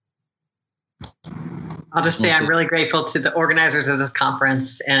 I'll just say I'm really grateful to the organizers of this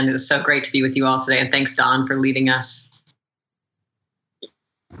conference, and it was so great to be with you all today. And thanks, Dawn, for leading us.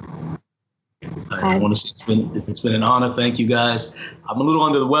 I want to say it's been an honor. Thank you, guys. I'm a little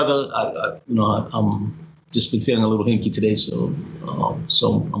under the weather. I'm just been feeling a little hinky today, so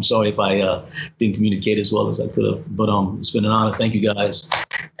I'm sorry if I didn't communicate as well as I could have. But it's been an honor. Thank you, guys.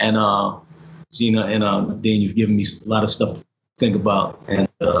 And Gina and Dan, you've given me a lot of stuff to think about, and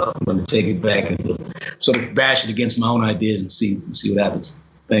I'm going to take it back and sort of bash it against my own ideas and see what happens.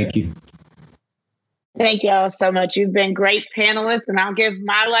 Thank you. Thank you all so much. You've been great panelists, and I'll give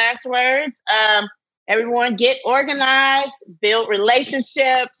my last words. Everyone get organized, build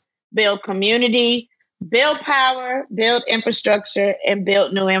relationships, build community, build power, build infrastructure, and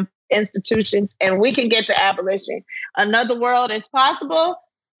build new institutions, and we can get to abolition. Another world is possible.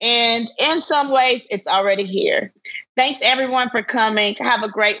 And in some ways, it's already here. Thanks, everyone, for coming. Have a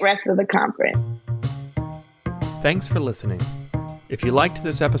great rest of the conference. Thanks for listening. If you liked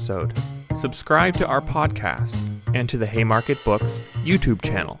this episode, subscribe to our podcast and to the Haymarket Books YouTube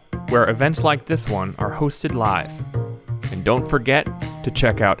channel, where events like this one are hosted live. And don't forget to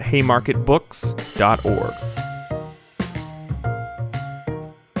check out haymarketbooks.org.